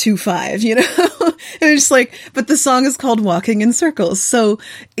a 2-5, and it's just like, but the song is called Walking in Circles. So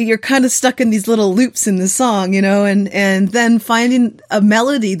you're kind of stuck in these little loops in the song, and then finding a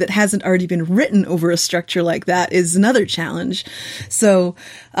melody that hasn't already been written over a structure like that is another challenge. So,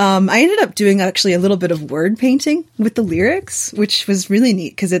 I ended up doing actually a little bit of word painting with the lyrics, which was really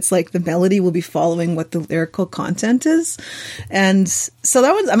neat because it's like the melody will be following what the lyrical content is. And so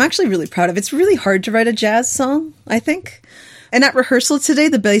that one I'm actually really proud of. It's really hard to write a jazz song, I think. And at rehearsal today,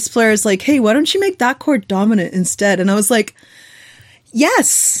 the bass player is like, hey, why don't you make that chord dominant instead? And I was like,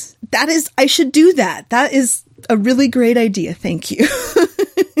 yes, I should do that. That is a really great idea. Thank you.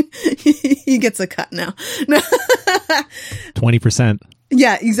 He gets a cut now. 20%.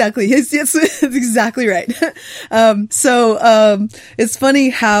 Yeah, exactly. It's exactly right. So it's funny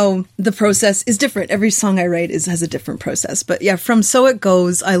how the process is different. Every song I write has a different process. But yeah, from So It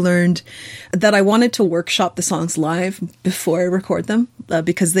Goes, I learned that I wanted to workshop the songs live before I record them,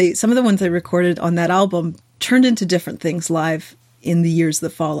 because some of the ones I recorded on that album turned into different things live in the years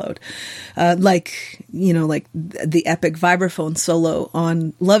that followed. Like the epic vibraphone solo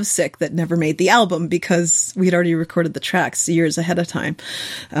on Lovesick that never made the album because we'd already recorded the tracks years ahead of time.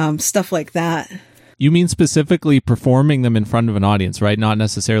 Stuff like that. You mean specifically performing them in front of an audience, right? Not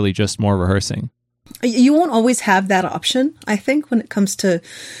necessarily just more rehearsing. You won't always have that option, I think, when it comes to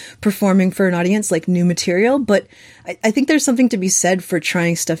performing for an audience, like new material. But I think there's something to be said for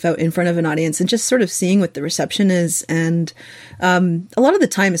trying stuff out in front of an audience and just sort of seeing what the reception is. And a lot of the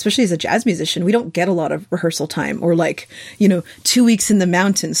time, especially as a jazz musician, we don't get a lot of rehearsal time or 2 weeks in the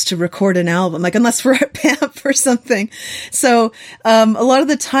mountains to record an album, like unless we're at BAMF or something. So a lot of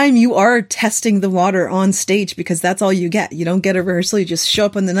the time you are testing the water on stage because that's all you get. You don't get a rehearsal. You just show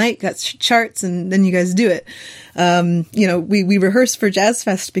up on the night, got charts, and then you guys do it. We rehearse for Jazz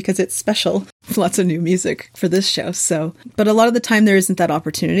Fest because it's special. Lots of new music for this show. So, but a lot of the time there isn't that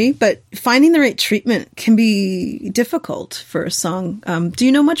opportunity, but finding the right treatment can be difficult for a song. Do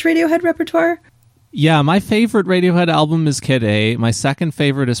you know much Radiohead repertoire? Yeah, my favorite Radiohead album is Kid A. My second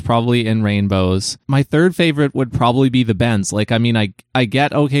favorite is probably In Rainbows. My third favorite would probably be The Bends. I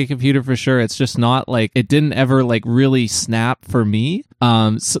get OK Computer for sure. It's just not it didn't ever really snap for me.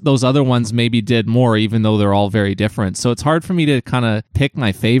 So those other ones maybe did more, even though they're all very different. So it's hard for me to kind of pick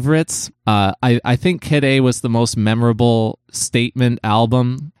my favorites. I think Kid A was the most memorable statement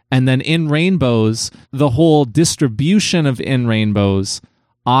album. And then In Rainbows, the whole distribution of In Rainbows,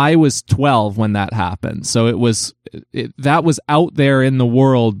 I was 12 when that happened. So that was out there in the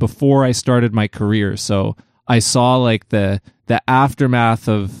world before I started my career. So I saw like the aftermath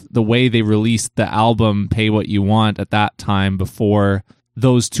of the way they released the album Pay What You Want at that time before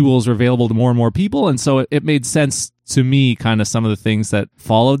those tools were available to more and more people. And so it made sense to me, kind of some of the things that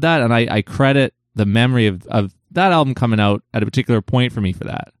followed that. And I credit the memory of that album coming out at a particular point for me for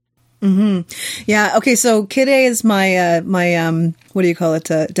that. Mm-hmm. Yeah. Okay. So Kid A is my what do you call it?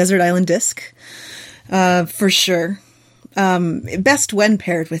 Desert Island Disc, for sure. Best when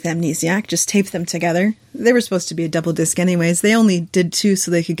paired with Amnesiac. Just tape them together. They were supposed to be a double disc anyways. They only did 2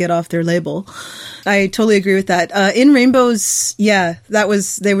 so they could get off their label. I totally agree with that. In Rainbows, yeah, there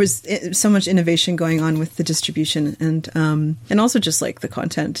was so much innovation going on with the distribution and also just like the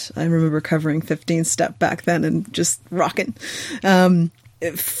content. I remember covering 15 Step back then and just rocking.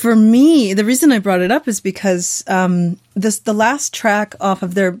 For me, the reason I brought it up is because the last track off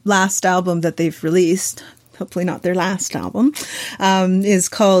of their last album that they've released, hopefully not their last album, is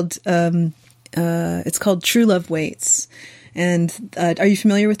called it's called True Love Waits. And are you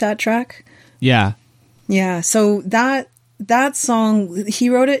familiar with that track? Yeah. Yeah. So that song, he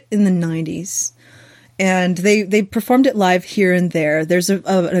wrote it in the 90s. And they performed it live here and there. There's an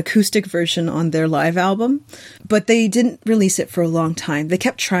acoustic version on their live album, but they didn't release it for a long time. They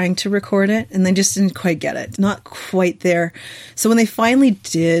kept trying to record it, and they just didn't quite get it. Not quite there. So when they finally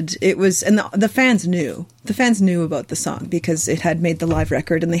did, it was, and the fans knew. The fans knew about the song because it had made the live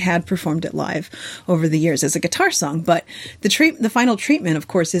record, and they had performed it live over the years as a guitar song. But the final treatment, of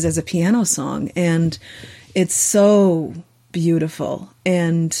course, is as a piano song, and it's so beautiful.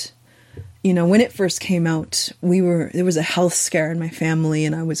 And you know, when it first came out, there was a health scare in my family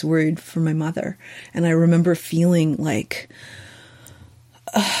and I was worried for my mother. And I remember feeling like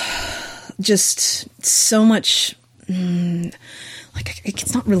just so much, like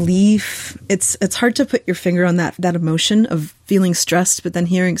it's not relief. It's hard to put your finger on that emotion of feeling stressed, but then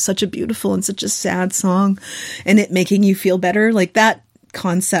hearing such a beautiful and such a sad song and it making you feel better. Like that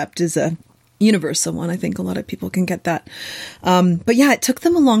concept is a universal one. I think a lot of people can get that. But yeah, it took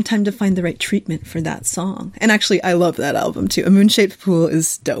them a long time to find the right treatment for that song. And actually, I love that album too. A Moon-Shaped Pool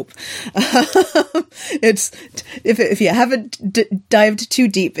is dope. It's, if you haven't dived too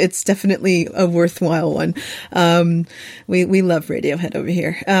deep, it's definitely a worthwhile one. We love Radiohead over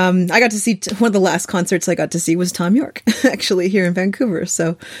here. I got to see one of the last concerts I got to see was Thom Yorke, actually here in Vancouver.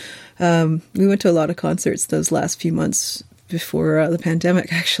 So, we went to a lot of concerts those last few months before the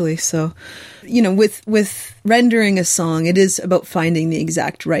pandemic, actually. So, you know, with rendering a song, it is about finding the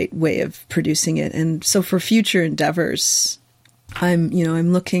exact right way of producing it. And so for future endeavors, I'm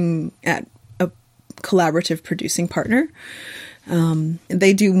looking at a collaborative producing partner.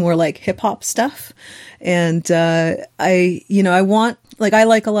 They do more like hip hop stuff. And, I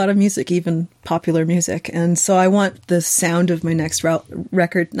like a lot of music, even popular music. And so I want the sound of my next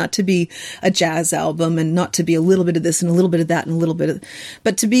record not to be a jazz album and not to be a little bit of this and a little bit of that and a little bit of,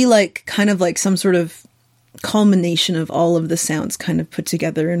 but to be like kind of like some sort of culmination of all of the sounds kind of put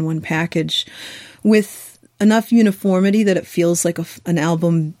together in one package with enough uniformity that it feels like an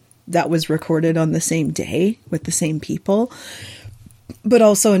album that was recorded on the same day with the same people, but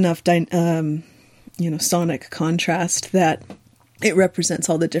also enough, sonic contrast that it represents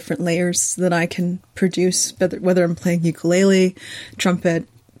all the different layers that I can produce, whether I'm playing ukulele, trumpet,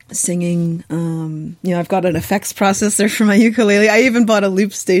 singing. I've got an effects processor for my ukulele. I even bought a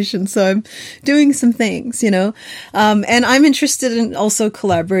loop station, so I'm doing some things, and I'm interested in also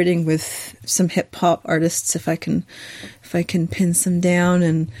collaborating with some hip hop artists if I can pin some down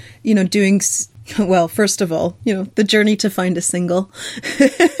and, doing, well, first of all, the journey to find a single.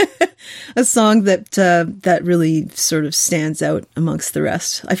 A song that really sort of stands out amongst the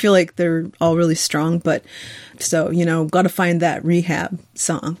rest. I feel like they're all really strong, but so, got to find that rehab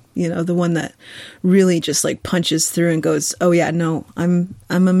song, the one that really just like punches through and goes, oh yeah, no, I'm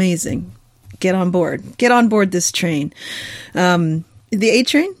amazing. Get on board this train. The A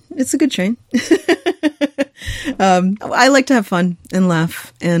train, it's a good train. I like to have fun and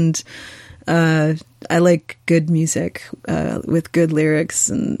laugh, and I like good music with good lyrics,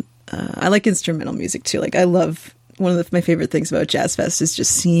 and I like instrumental music too. Like I love, one of my favorite things about Jazz Fest is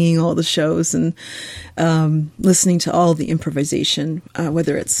just seeing all the shows and listening to all the improvisation,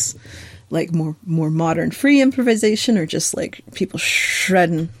 whether it's like more modern free improvisation or just like people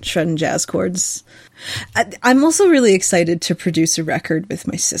shredding jazz chords. I'm also really excited to produce a record with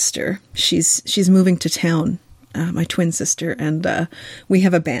my sister. She's moving to town, my twin sister, and we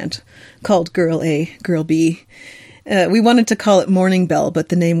have a band called Girl A, Girl B. We wanted to call it Morning Bell, but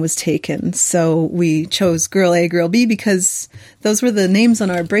the name was taken. So we chose Girl A, Girl B because those were the names on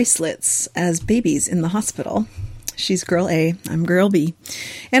our bracelets as babies in the hospital. She's Girl A, I'm Girl B.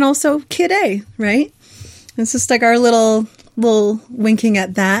 And also Kid A, right? It's just like our little winking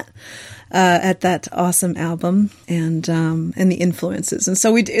at that awesome album and the influences. And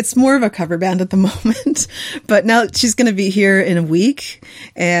so it's more of a cover band at the moment, but now she's going to be here in a week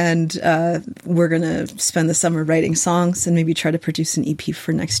and we're going to spend the summer writing songs and maybe try to produce an EP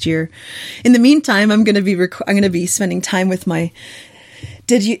for next year. In the meantime, I'm going to be spending time with my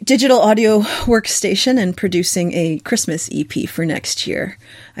digital audio workstation and producing a Christmas EP for next year.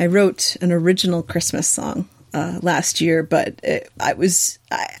 I wrote an original Christmas song last year, but it was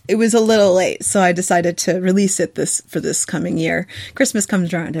a little late, so I decided to release it for this coming year. Christmas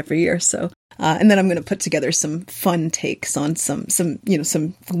comes around every year, so and then I'm going to put together some fun takes on some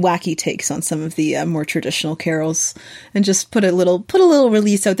wacky takes on some of the more traditional carols, and just put a little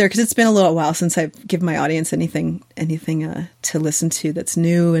release out there because it's been a little while since I've given my audience anything to listen to that's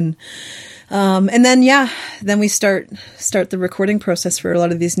new. And then we start the recording process for a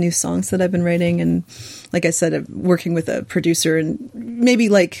lot of these new songs that I've been writing. And like I said, I'm working with a producer and maybe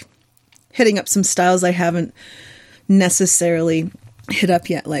like hitting up some styles I haven't necessarily hit up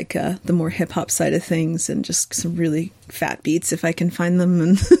yet, like the more hip hop side of things and just some really fat beats if I can find them.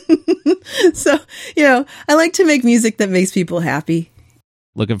 And so, I like to make music that makes people happy.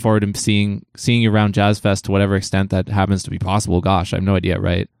 Looking forward to seeing you around Jazz Fest to whatever extent that happens to be possible. Gosh, I have no idea,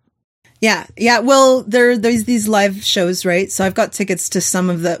 right? Yeah. Well, there's these live shows, right? So I've got tickets to some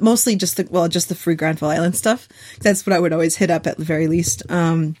of mostly just the free Granville Island stuff. That's what I would always hit up at the very least.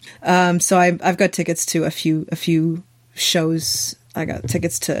 So I've got tickets to a few shows. I got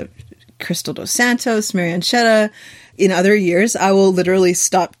tickets to Crystal Dos Santos, Marianne Chetta. In other years, I will literally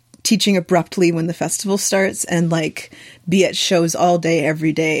stop teaching abruptly when the festival starts and like be at shows all day,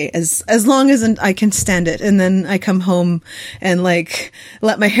 every day, as long as I can stand it. And then I come home and like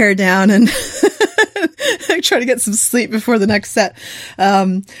let my hair down and I try to get some sleep before the next set.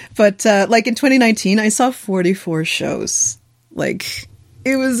 But like in 2019, I saw 44 shows. Like,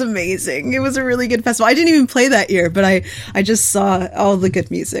 it was amazing. It was a really good festival. I didn't even play that year, but I just saw all the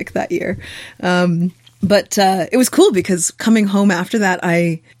good music that year. But it was cool because coming home after that,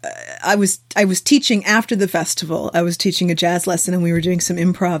 I was teaching after the festival. I was teaching a jazz lesson and we were doing some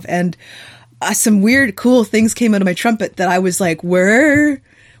improv, and some weird, cool things came out of my trumpet that I was like, what?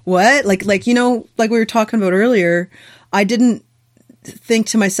 Like we were talking about earlier, I didn't think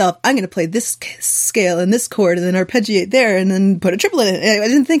to myself, I'm going to play this scale and this chord and then arpeggiate there and then put a triplet in it. I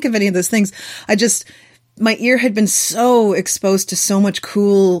didn't think of any of those things. My ear had been so exposed to so much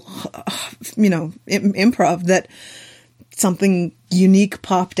cool, improv that something unique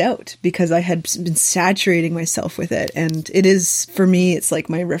popped out because I had been saturating myself with it. And it is, for me, it's like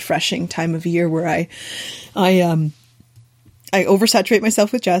my refreshing time of year where I oversaturate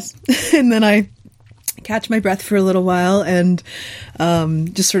myself with jazz and then I catch my breath for a little while and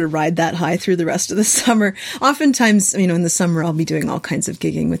just sort of ride that high through the rest of the summer. Oftentimes, in the summer, I'll be doing all kinds of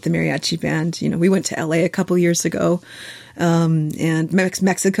gigging with the mariachi band. We went to LA a couple years ago and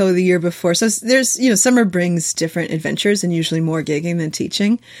Mexico the year before. So there's, summer brings different adventures and usually more gigging than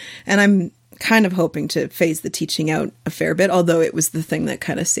teaching. And I'm kind of hoping to phase the teaching out a fair bit, although it was the thing that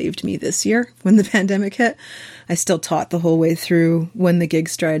kind of saved me this year when the pandemic hit. I still taught the whole way through when the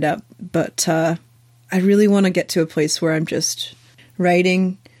gigs dried up, but I really want to get to a place where I'm just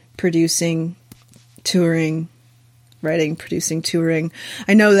writing, producing, touring.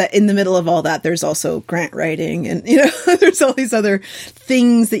 I know that in the middle of all that, there's also grant writing and, there's all these other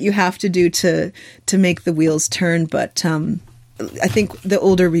things that you have to do to make the wheels turn. But I think the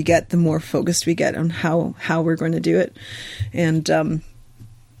older we get, the more focused we get on how we're going to do it. And I'm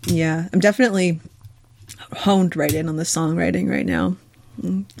definitely honed right in on the songwriting right now.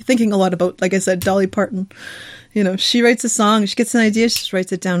 Thinking a lot about, like I said, Dolly Parton. She writes a song, she gets an idea, she just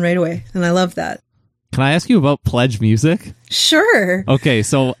writes it down right away. And I love that. Can I ask you about Pledge Music? Sure. Okay,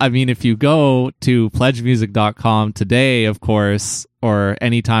 so, if you go to pledgemusic.com today, of course, or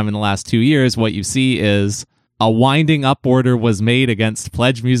any time in the last 2 years, what you see is a winding up order was made against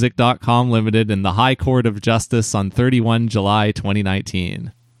pledgemusic.com Limited in the High Court of Justice on 31 July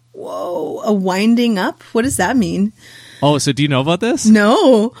 2019. Whoa, a winding up? What does that mean? Oh, so do you know about this?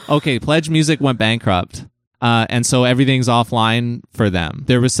 No. Okay, Pledge Music went bankrupt. And so everything's offline for them.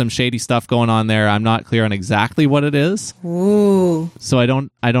 There was some shady stuff going on there. I'm not clear on exactly what it is. Ooh. So I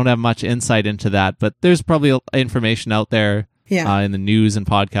don't have much insight into that, but there's probably information out there. in the news and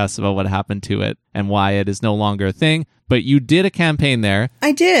podcasts about what happened to it and why it is no longer a thing. But you did a campaign there.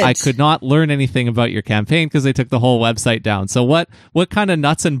 I did. I could not learn anything about your campaign because they took the whole website down. So what kind of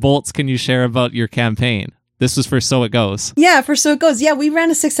nuts and bolts can you share about your campaign? This was for So It Goes. Yeah, for So It Goes. Yeah, we ran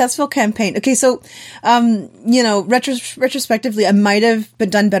a successful campaign. Okay, so, retrospectively, I might have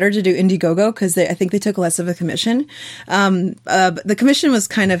been done better to do Indiegogo because I think they took less of a commission. But the commission was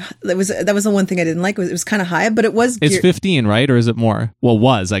kind of, that was the one thing I didn't like. It was kind of high, but it was. It's 15, right? Or is it more? Well,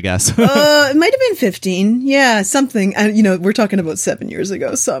 was, I guess. It might have been 15. Yeah, something. And, we're talking about 7 years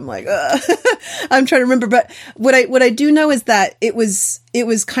ago. So I'm like, I'm trying to remember. But what I do know is that it was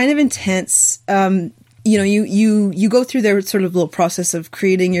kind of intense. You go through their sort of little process of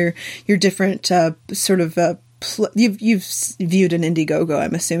creating your different you've viewed an Indiegogo,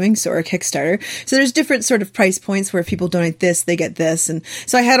 I'm assuming, or a Kickstarter. So there's different sort of price points where if people donate this, they get this. And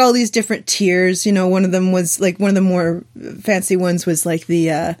so I had all these different tiers. One of them was like, one of the more fancy ones was like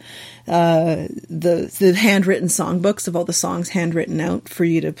the handwritten songbooks of all the songs handwritten out for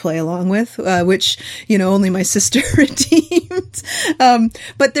you to play along with, which, only my sister redeemed.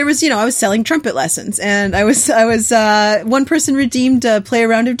 But there was, I was selling trumpet lessons, and I was one person redeemed play a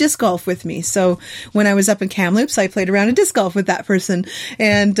round of disc golf with me. So when I was up in Kamloops, I played a round of disc golf with that person.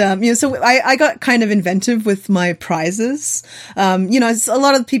 And, so I got kind of inventive with my prizes. It's a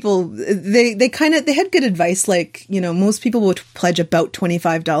lot of people, they had good advice. Like, most people would pledge about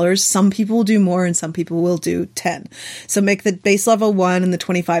 $25. Some people will do more and some people will do 10. So make the base level $1 and the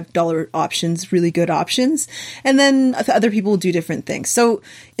 $25 options really good options. And then other people will do different things. So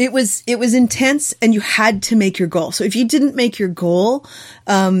it was intense, and you had to make your goal. So if you didn't make your goal,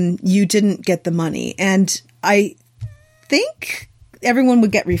 you didn't get the money. And I think everyone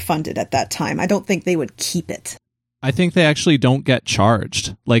would get refunded at that time. I don't think they would keep it. I think they actually don't get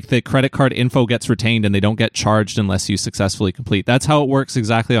charged. Like, the credit card info gets retained and they don't get charged unless you successfully complete. That's how it works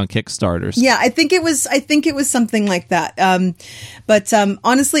exactly on Kickstarters. Yeah, I think it was something like that. But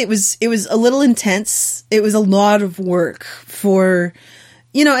honestly, it was a little intense. It was a lot of work for,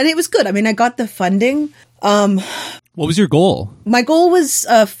 and it was good. I mean, I got the funding. What was your goal? My goal was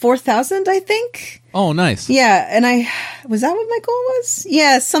 4,000, I think. Oh, nice. Yeah, and was that what my goal was?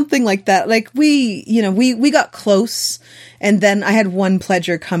 Yeah, something like that. Like we got close, and then I had one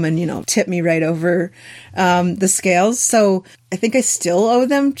pledger come and, tip me right over the scales. So I think I still owe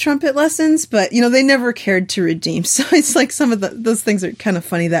them trumpet lessons, but they never cared to redeem. So it's like some of those things are kind of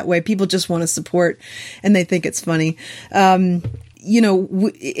funny that way. People just want to support, and they think it's funny. In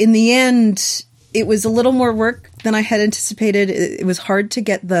the end, it was a little more work than I had anticipated. It was hard to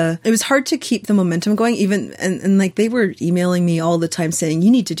keep the momentum going, even, and like they were emailing me all the time saying,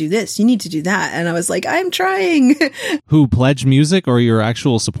 you need to do this, you need to do that. And I was like, I'm trying. Who, Pledge Music or your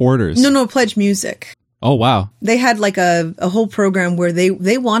actual supporters? No, Pledge Music. Oh, wow. They had like a whole program where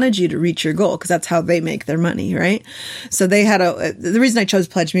they wanted you to reach your goal because that's how they make their money, right? So they had the reason I chose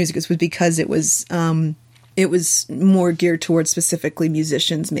Pledge Music was because it was more geared towards specifically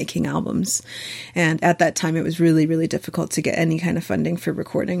musicians making albums. And at that time, it was really, really difficult to get any kind of funding for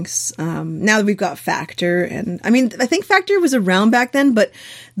recordings. Now that we've got Factor, and I think Factor was around back then, but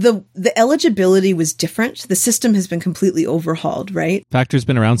the eligibility was different. The system has been completely overhauled, right? Factor's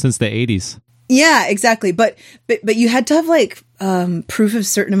been around since the 80s. Yeah, exactly. But you had to have like proof of a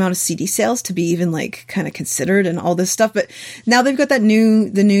certain amount of CD sales to be even like kind of considered and all this stuff. But now they've got the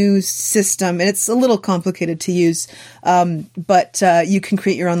new system, and it's a little complicated to use. But you can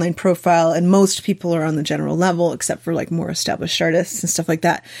create your online profile, and most people are on the general level, except for like more established artists and stuff like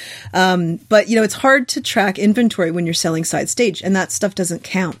that. But it's hard to track inventory when you're selling side stage, and that stuff doesn't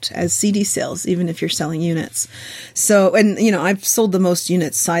count as CD sales, even if you're selling units. So, and I've sold the most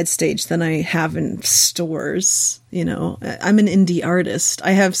units side stage than I have in stores. I'm an indie artist.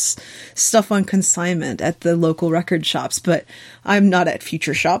 I have stuff on consignment at the local record shops, but I'm not at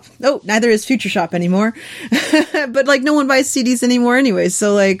Future Shop. Oh, neither is Future Shop anymore. But like no one buys CDs anymore anyway.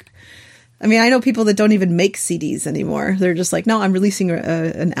 So like, I know people that don't even make CDs anymore. They're just like, no, I'm releasing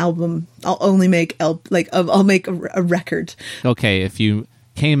an album. I'll only make I'll make a record. Okay, if you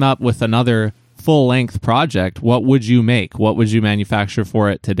came up with another full-length project, what would you make? What would you manufacture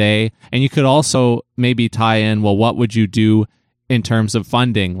for it today? And you could also maybe tie in, well, what would you do in terms of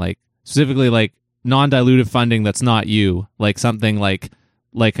funding? Like specifically like non-dilutive funding that's not you, like something like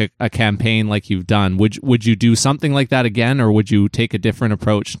a campaign like you've done. Would you do something like that again, or would you take a different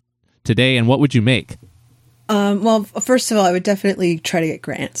approach today, and what would you make? Well, first of all, I would definitely try to get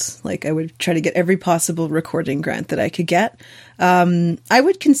grants. Like I would try to get every possible recording grant that I could get. I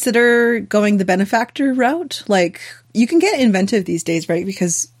would consider going the benefactor route. Like you can get inventive these days, right?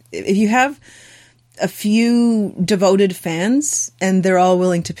 Because if you have a few devoted fans and they're all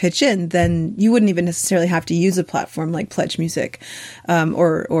willing to pitch in, then you wouldn't even necessarily have to use a platform like Pledge Music,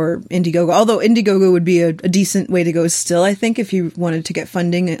 or Indiegogo. Although Indiegogo would be a decent way to go still, I think, if you wanted to get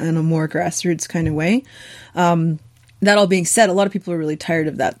funding in a more grassroots kind of way. That all being said, a lot of people are really tired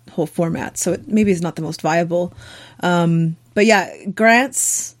of that whole format, so it maybe is not the most viable. But yeah,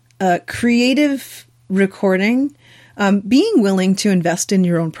 grants, creative recording, being willing to invest in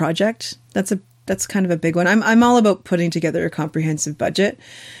your own project. That's kind of a big one. I'm all about putting together a comprehensive budget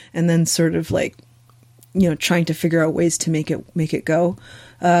and then sort of like, trying to figure out ways to make it go.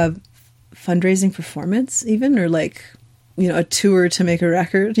 Fundraising performance even, or like, a tour to make a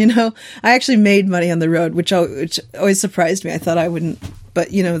record. I actually made money on the road, which always surprised me. I thought I wouldn't,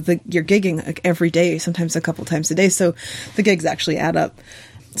 but you're gigging like every day, sometimes a couple times a day. So the gigs actually add up.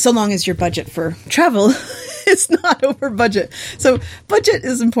 So long as your budget for travel is not over budget. So budget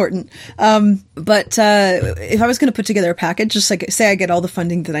is important. But if I was going to put together a package, just like say I get all the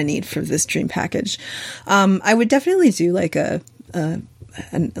funding that I need for this dream package, I would definitely do like a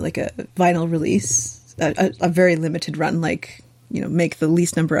vinyl release, a very limited run, like, make the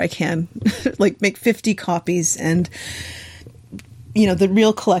least number I can, like make 50 copies, and, the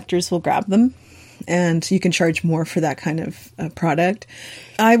real collectors will grab them. And you can charge more for that kind of product.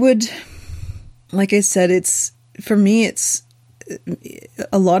 I would, like I said, for me,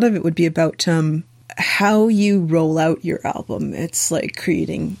 a lot of it would be about how you roll out your album. It's like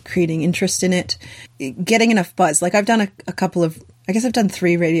creating interest in it, getting enough buzz. Like I've done a couple of, I guess I've done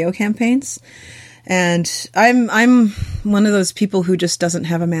 3 radio campaigns. And I'm one of those people who just doesn't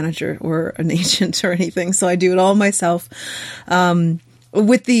have a manager or an agent or anything. So I do it all myself.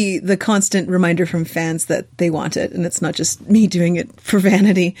 With the constant reminder from fans that they want it, and it's not just me doing it for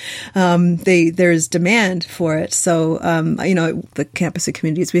vanity. There's demand for it. So, the campus and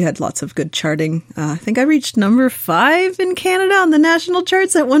communities, we had lots of good charting. I think I reached number 5 in Canada on the national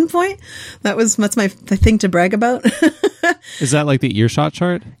charts at one point. That's my thing to brag about. Is that like the Earshot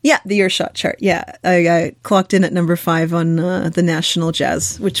chart? Yeah, the Earshot chart. Yeah, I clocked in at number 5 on the national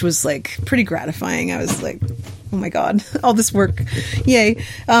jazz, which was like pretty gratifying. I was like, oh my God, all this work. Yay.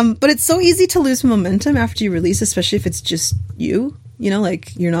 But it's so easy to lose momentum after you release, especially if it's just you,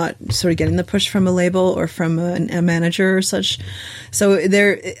 like you're not sort of getting the push from a label or from a manager or such. So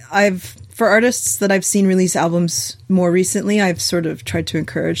for artists that I've seen release albums more recently, I've sort of tried to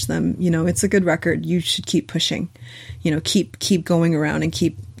encourage them, it's a good record. You should keep pushing, keep going around and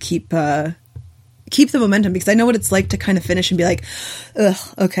keep the momentum, because I know what it's like to kind of finish and be like, ugh,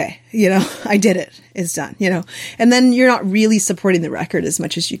 okay, I did it. It's done, and then you're not really supporting the record as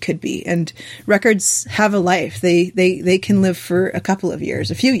much as you could be. And records have a life. They can live for a couple of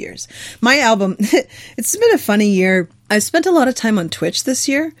years, a few years. My album, it's been a funny year. I've spent a lot of time on Twitch this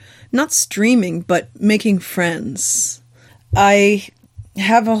year, not streaming, but making friends. I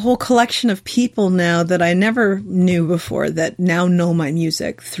have a whole collection of people now that I never knew before that now know my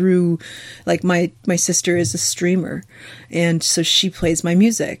music through, like my sister is a streamer, and so she plays my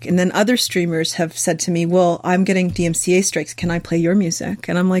music. And then other streamers have said to me, well, I'm getting DMCA strikes. Can I play your music?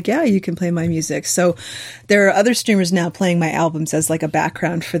 And I'm like, yeah, you can play my music. So there are other streamers now playing my albums as like a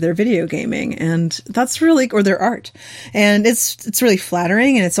background for their video gaming. And that's really, or their art. And it's really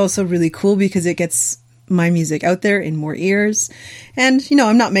flattering. And it's also really cool because it gets my music out there in more ears. And,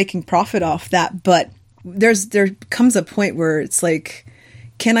 I'm not making profit off that, but there comes a point where it's like,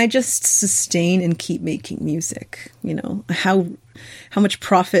 can I just sustain and keep making music? How much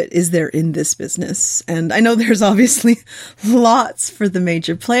profit is there in this business? And I know there's obviously lots for the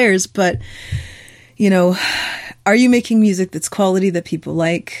major players, but, are you making music that's quality that people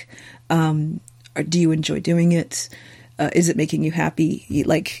like? Or do you enjoy doing it? Is it making you happy?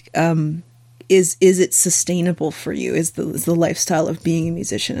 Is it sustainable for you? Is the lifestyle of being a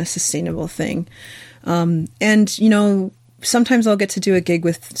musician a sustainable thing? And, sometimes I'll get to do a gig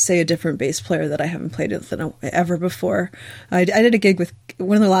with, say, a different bass player that I haven't played with ever before. I did a gig with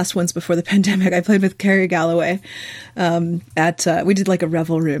one of the last ones before the pandemic. I played with Kerry Galloway we did like a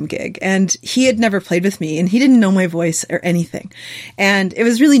Revel Room gig, and he had never played with me, and he didn't know my voice or anything. And it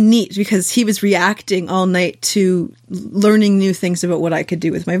was really neat because he was reacting all night to learning new things about what I could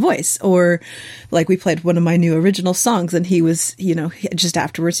do with my voice. Or like we played one of my new original songs, and he was, just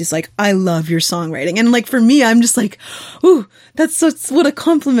afterwards, he's like, I love your songwriting. And like, for me, I'm just like, ooh, that's what a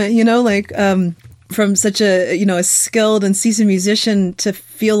compliment, from such a, a skilled and seasoned musician to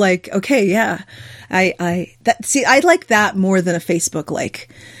feel like, okay, yeah, I like that more than a Facebook like,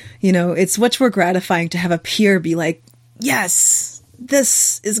 it's much more gratifying to have a peer be like, yes,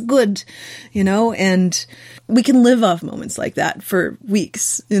 this is good, and we can live off moments like that for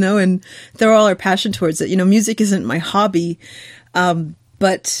weeks, and throw all our passion towards it. Music isn't my hobby,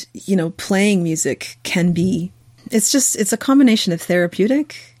 but, playing music can be, it's a combination of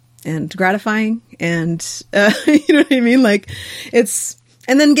therapeutic and gratifying and, you know what I mean? Like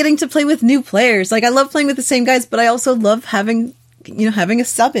and then getting to play with new players. Like I love playing with the same guys, but I also love having a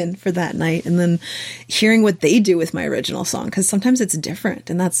sub in for that night and then hearing what they do with my original song. Cause sometimes it's different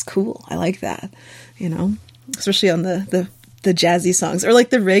and that's cool. I like that, especially on the jazzy songs or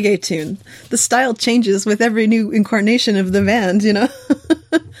like the reggae tune. The style changes with every new incarnation of the band,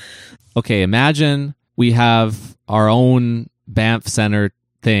 Okay, imagine we have our own Banff Center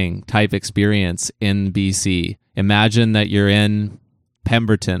thing type experience in BC. Imagine that you're in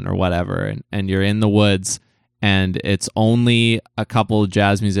Pemberton or whatever, and you're in the woods, and it's only a couple of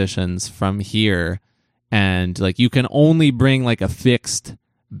jazz musicians from here, and like you can only bring like a fixed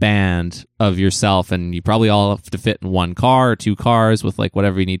band of yourself, and you probably all have to fit in one car or two cars with like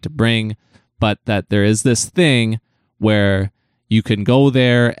whatever you need to bring, but that there is this thing where you can go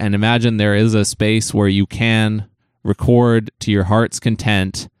there and imagine there is a space where you can record to your heart's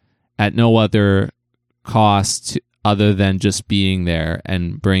content at no other cost other than just being there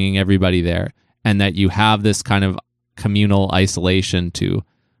and bringing everybody there, and that you have this kind of communal isolation to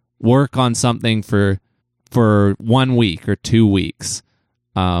work on something for 1 week or 2 weeks.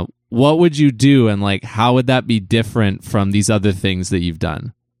 What would you do, and like how would that be different from these other things that you've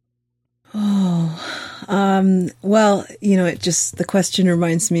done? Well, the question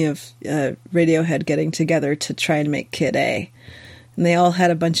reminds me of Radiohead getting together to try and make Kid A. And they all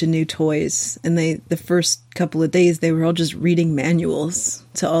had a bunch of new toys. And the first couple of days, they were all just reading manuals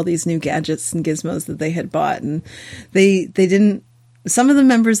to all these new gadgets and gizmos that they had bought. And they didn't, some of the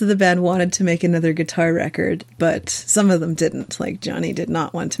members of the band wanted to make another guitar record, but some of them didn't. Like Johnny did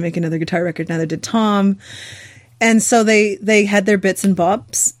not want to make another guitar record, neither did Tom. And so they had their bits and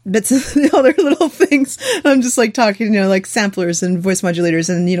bobs, bits of all their little things. I'm just like talking, like samplers and voice modulators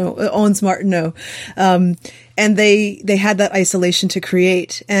and, Owens Martineau. And they had that isolation to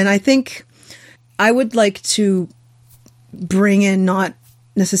create. And I think I would like to bring in not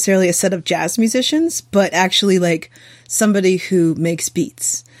necessarily a set of jazz musicians, but actually like somebody who makes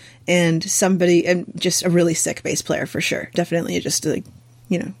beats and just a really sick bass player for sure. Definitely just like,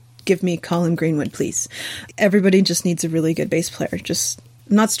 give me Colin Greenwood, please. Everybody just needs a really good bass player. Just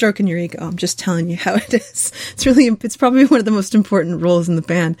I'm not stroking your ego. I'm just telling you how it is. It's probably one of the most important roles in the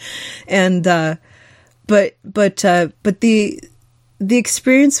band. And, but the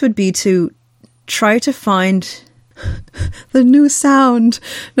experience would be to try to find the new sound.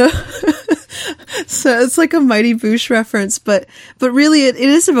 No. So it's like a Mighty Boosh reference, but really it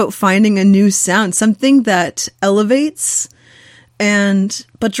is about finding a new sound, something that elevates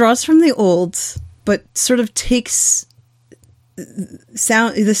but draws from the old, but sort of takes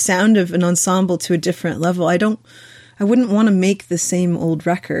the sound of an ensemble to a different level. I wouldn't want to make the same old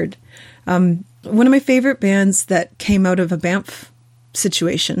record. One of my favorite bands that came out of a Banff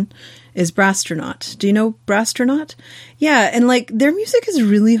situation is Brasstronaut. Do you know Brasstronaut? Yeah, and like their music is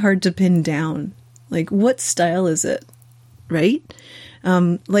really hard to pin down. Like what style is it? Right?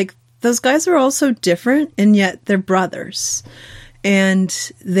 Like those guys are all so different and yet they're brothers. And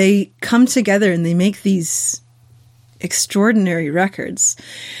they come together and they make these extraordinary records.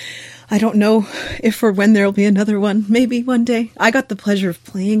 I don't know if or when there'll be another one. Maybe one day. I got the pleasure of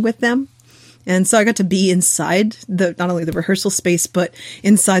playing with them. And so I got to be inside not only the rehearsal space, but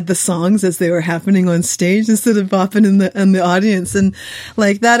inside the songs as they were happening on stage instead of bopping in the audience. And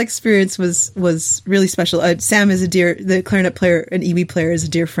like that experience was really special. Sam is the clarinet player and EB player is a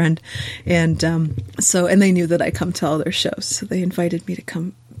dear friend. And they knew that I come to all their shows. So they invited me to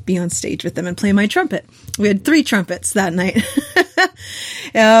come be on stage with them and play my trumpet. We had 3 trumpets that night.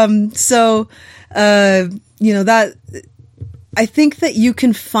 I think that you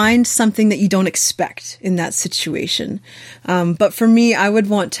can find something that you don't expect in that situation. But for me, I would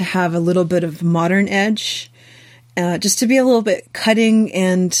want to have a little bit of modern edge, just to be a little bit cutting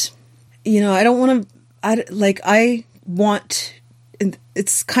and, I don't want to,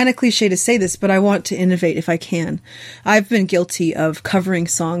 it's kind of cliche to say this, but I want to innovate if I can. I've been guilty of covering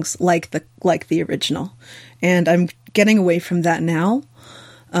songs like the original, and I'm getting away from that now.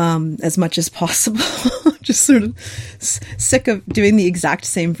 As much as possible. Just sort of sick of doing the exact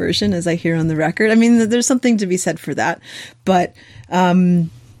same version as I hear on the record. I mean, there's something to be said for that. But,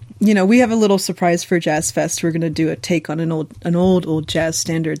 we have a little surprise for Jazz Fest. We're going to do a take on an old jazz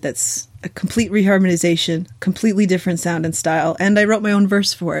standard that's a complete reharmonization, completely different sound and style. And I wrote my own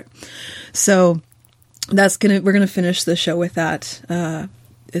verse for it. So we're gonna finish the show with that.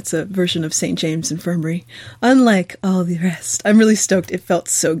 It's a version of St. James Infirmary, unlike all the rest. I'm really stoked. It felt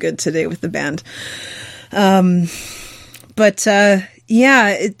so good today with the band.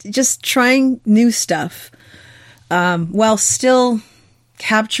 Just trying new stuff while still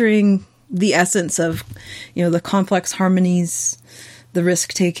capturing the essence of, the complex harmonies, the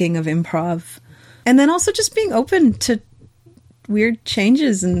risk-taking of improv, and then also just being open to weird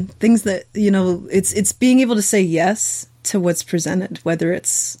changes and things that, it's being able to say yes to what's presented, whether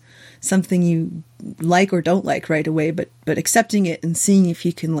it's something you like or don't like right away, but accepting it and seeing if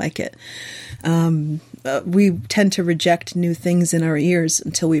you can like it. We tend to reject new things in our ears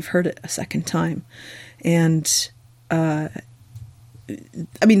until we've heard it a second time. And, that's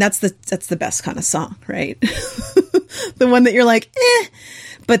the best kind of song, right? The one that you're like,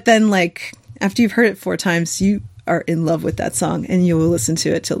 but then like, after you've heard it 4 times, you are in love with that song and you will listen to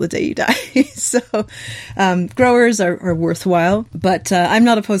it till the day you die. So, growers are worthwhile, but, I'm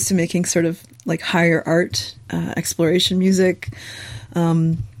not opposed to making sort of like higher art, exploration music.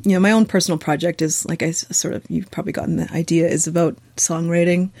 My own personal project is, like you've probably gotten the idea, is about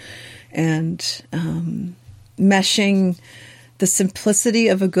songwriting and, meshing the simplicity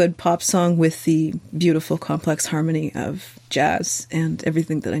of a good pop song with the beautiful, complex harmony of jazz and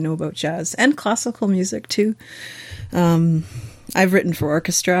everything that I know about jazz and classical music too. I've written for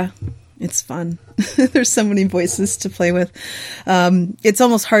orchestra. It's fun. There's so many voices to play with. It's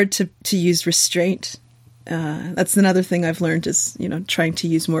almost hard to use restraint. That's another thing I've learned is, trying to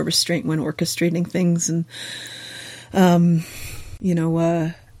use more restraint when orchestrating things and,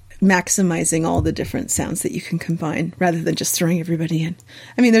 maximizing all the different sounds that you can combine rather than just throwing everybody in.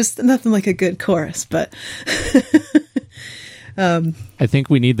 There's nothing like a good chorus, but I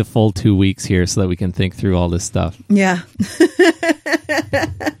think we need the full 2 weeks here so that we can think through all this stuff. Yeah.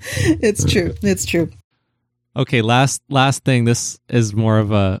 It's true. Okay, last thing. This is more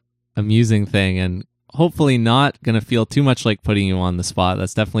of a amusing thing and hopefully not going to feel too much like putting you on the spot.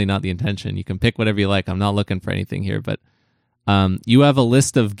 That's definitely not the intention. You can pick whatever you like. I'm not looking for anything here, but you have a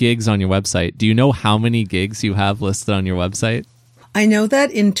list of gigs on your website. Do you know how many gigs you have listed on your website? I know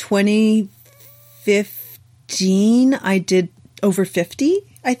that in 2015, I did over 50,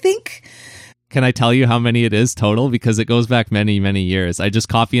 I think. Can I tell you how many it is total? Because it goes back many, many years. I just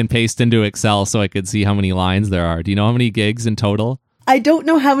copy and paste into Excel so I could see how many lines there are. Do you know how many gigs in total? I don't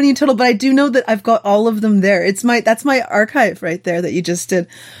know how many in total, but I do know that I've got all of them there. That's my archive right there that you just did.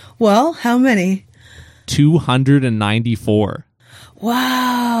 Well, how many? 294.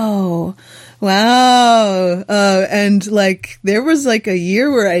 Wow. And like, there was like a year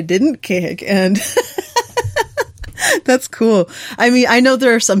where I didn't gig and that's cool. I know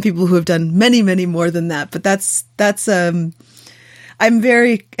there are some people who have done many, many more than that, but that's, I'm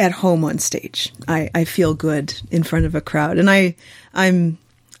very at home on stage. I feel good in front of a crowd and I'm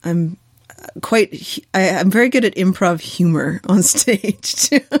very good at improv humor on stage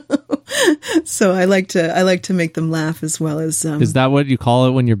too. So I like to make them laugh as well as, Is that what you call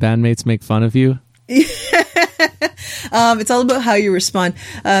it when your bandmates make fun of you? It's all about how you respond.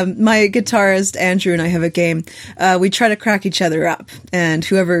 My guitarist, Andrew, and I have a game. We try to crack each other up, and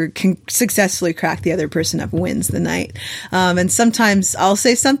whoever can successfully crack the other person up wins the night. And sometimes I'll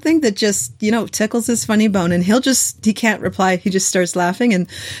say something that just, tickles his funny bone, and he can't reply. He just starts laughing. And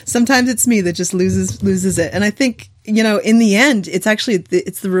sometimes it's me that just loses it. And I think, in the end, it's actually,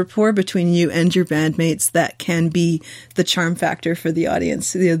 it's the rapport between you and your bandmates that can be the charm factor for the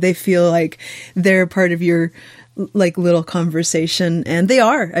audience. They feel like they're part of your like little conversation, and they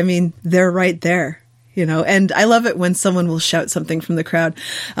are. They're right there, and I love it when someone will shout something from the crowd.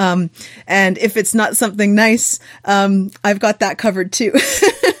 And if it's not something nice, I've got that covered too.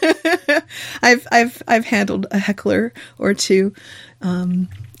 I've handled a heckler or two,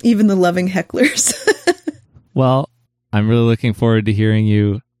 even the loving hecklers. Well, I'm really looking forward to hearing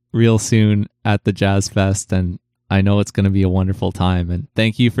you real soon at the Jazz Fest, and I know it's going to be a wonderful time. And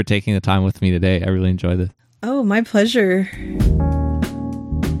thank you for taking the time with me today. I really enjoyed this. Oh, my pleasure.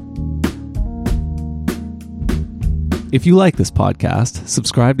 If you like this podcast,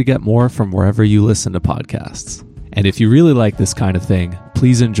 subscribe to get more from wherever you listen to podcasts. And if you really like this kind of thing,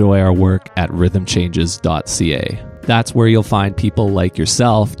 please enjoy our work at rhythmchanges.ca. That's where you'll find people like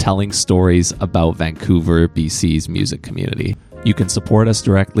yourself telling stories about Vancouver, BC's music community. You can support us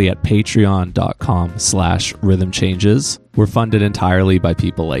directly at patreon.com/rhythmchanges. We're funded entirely by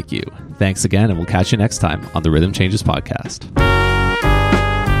people like you. Thanks again, and we'll catch you next time on the Rhythm Changes podcast.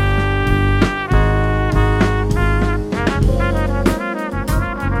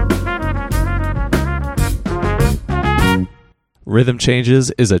 Rhythm Changes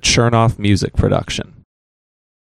is a Chernoff Music production.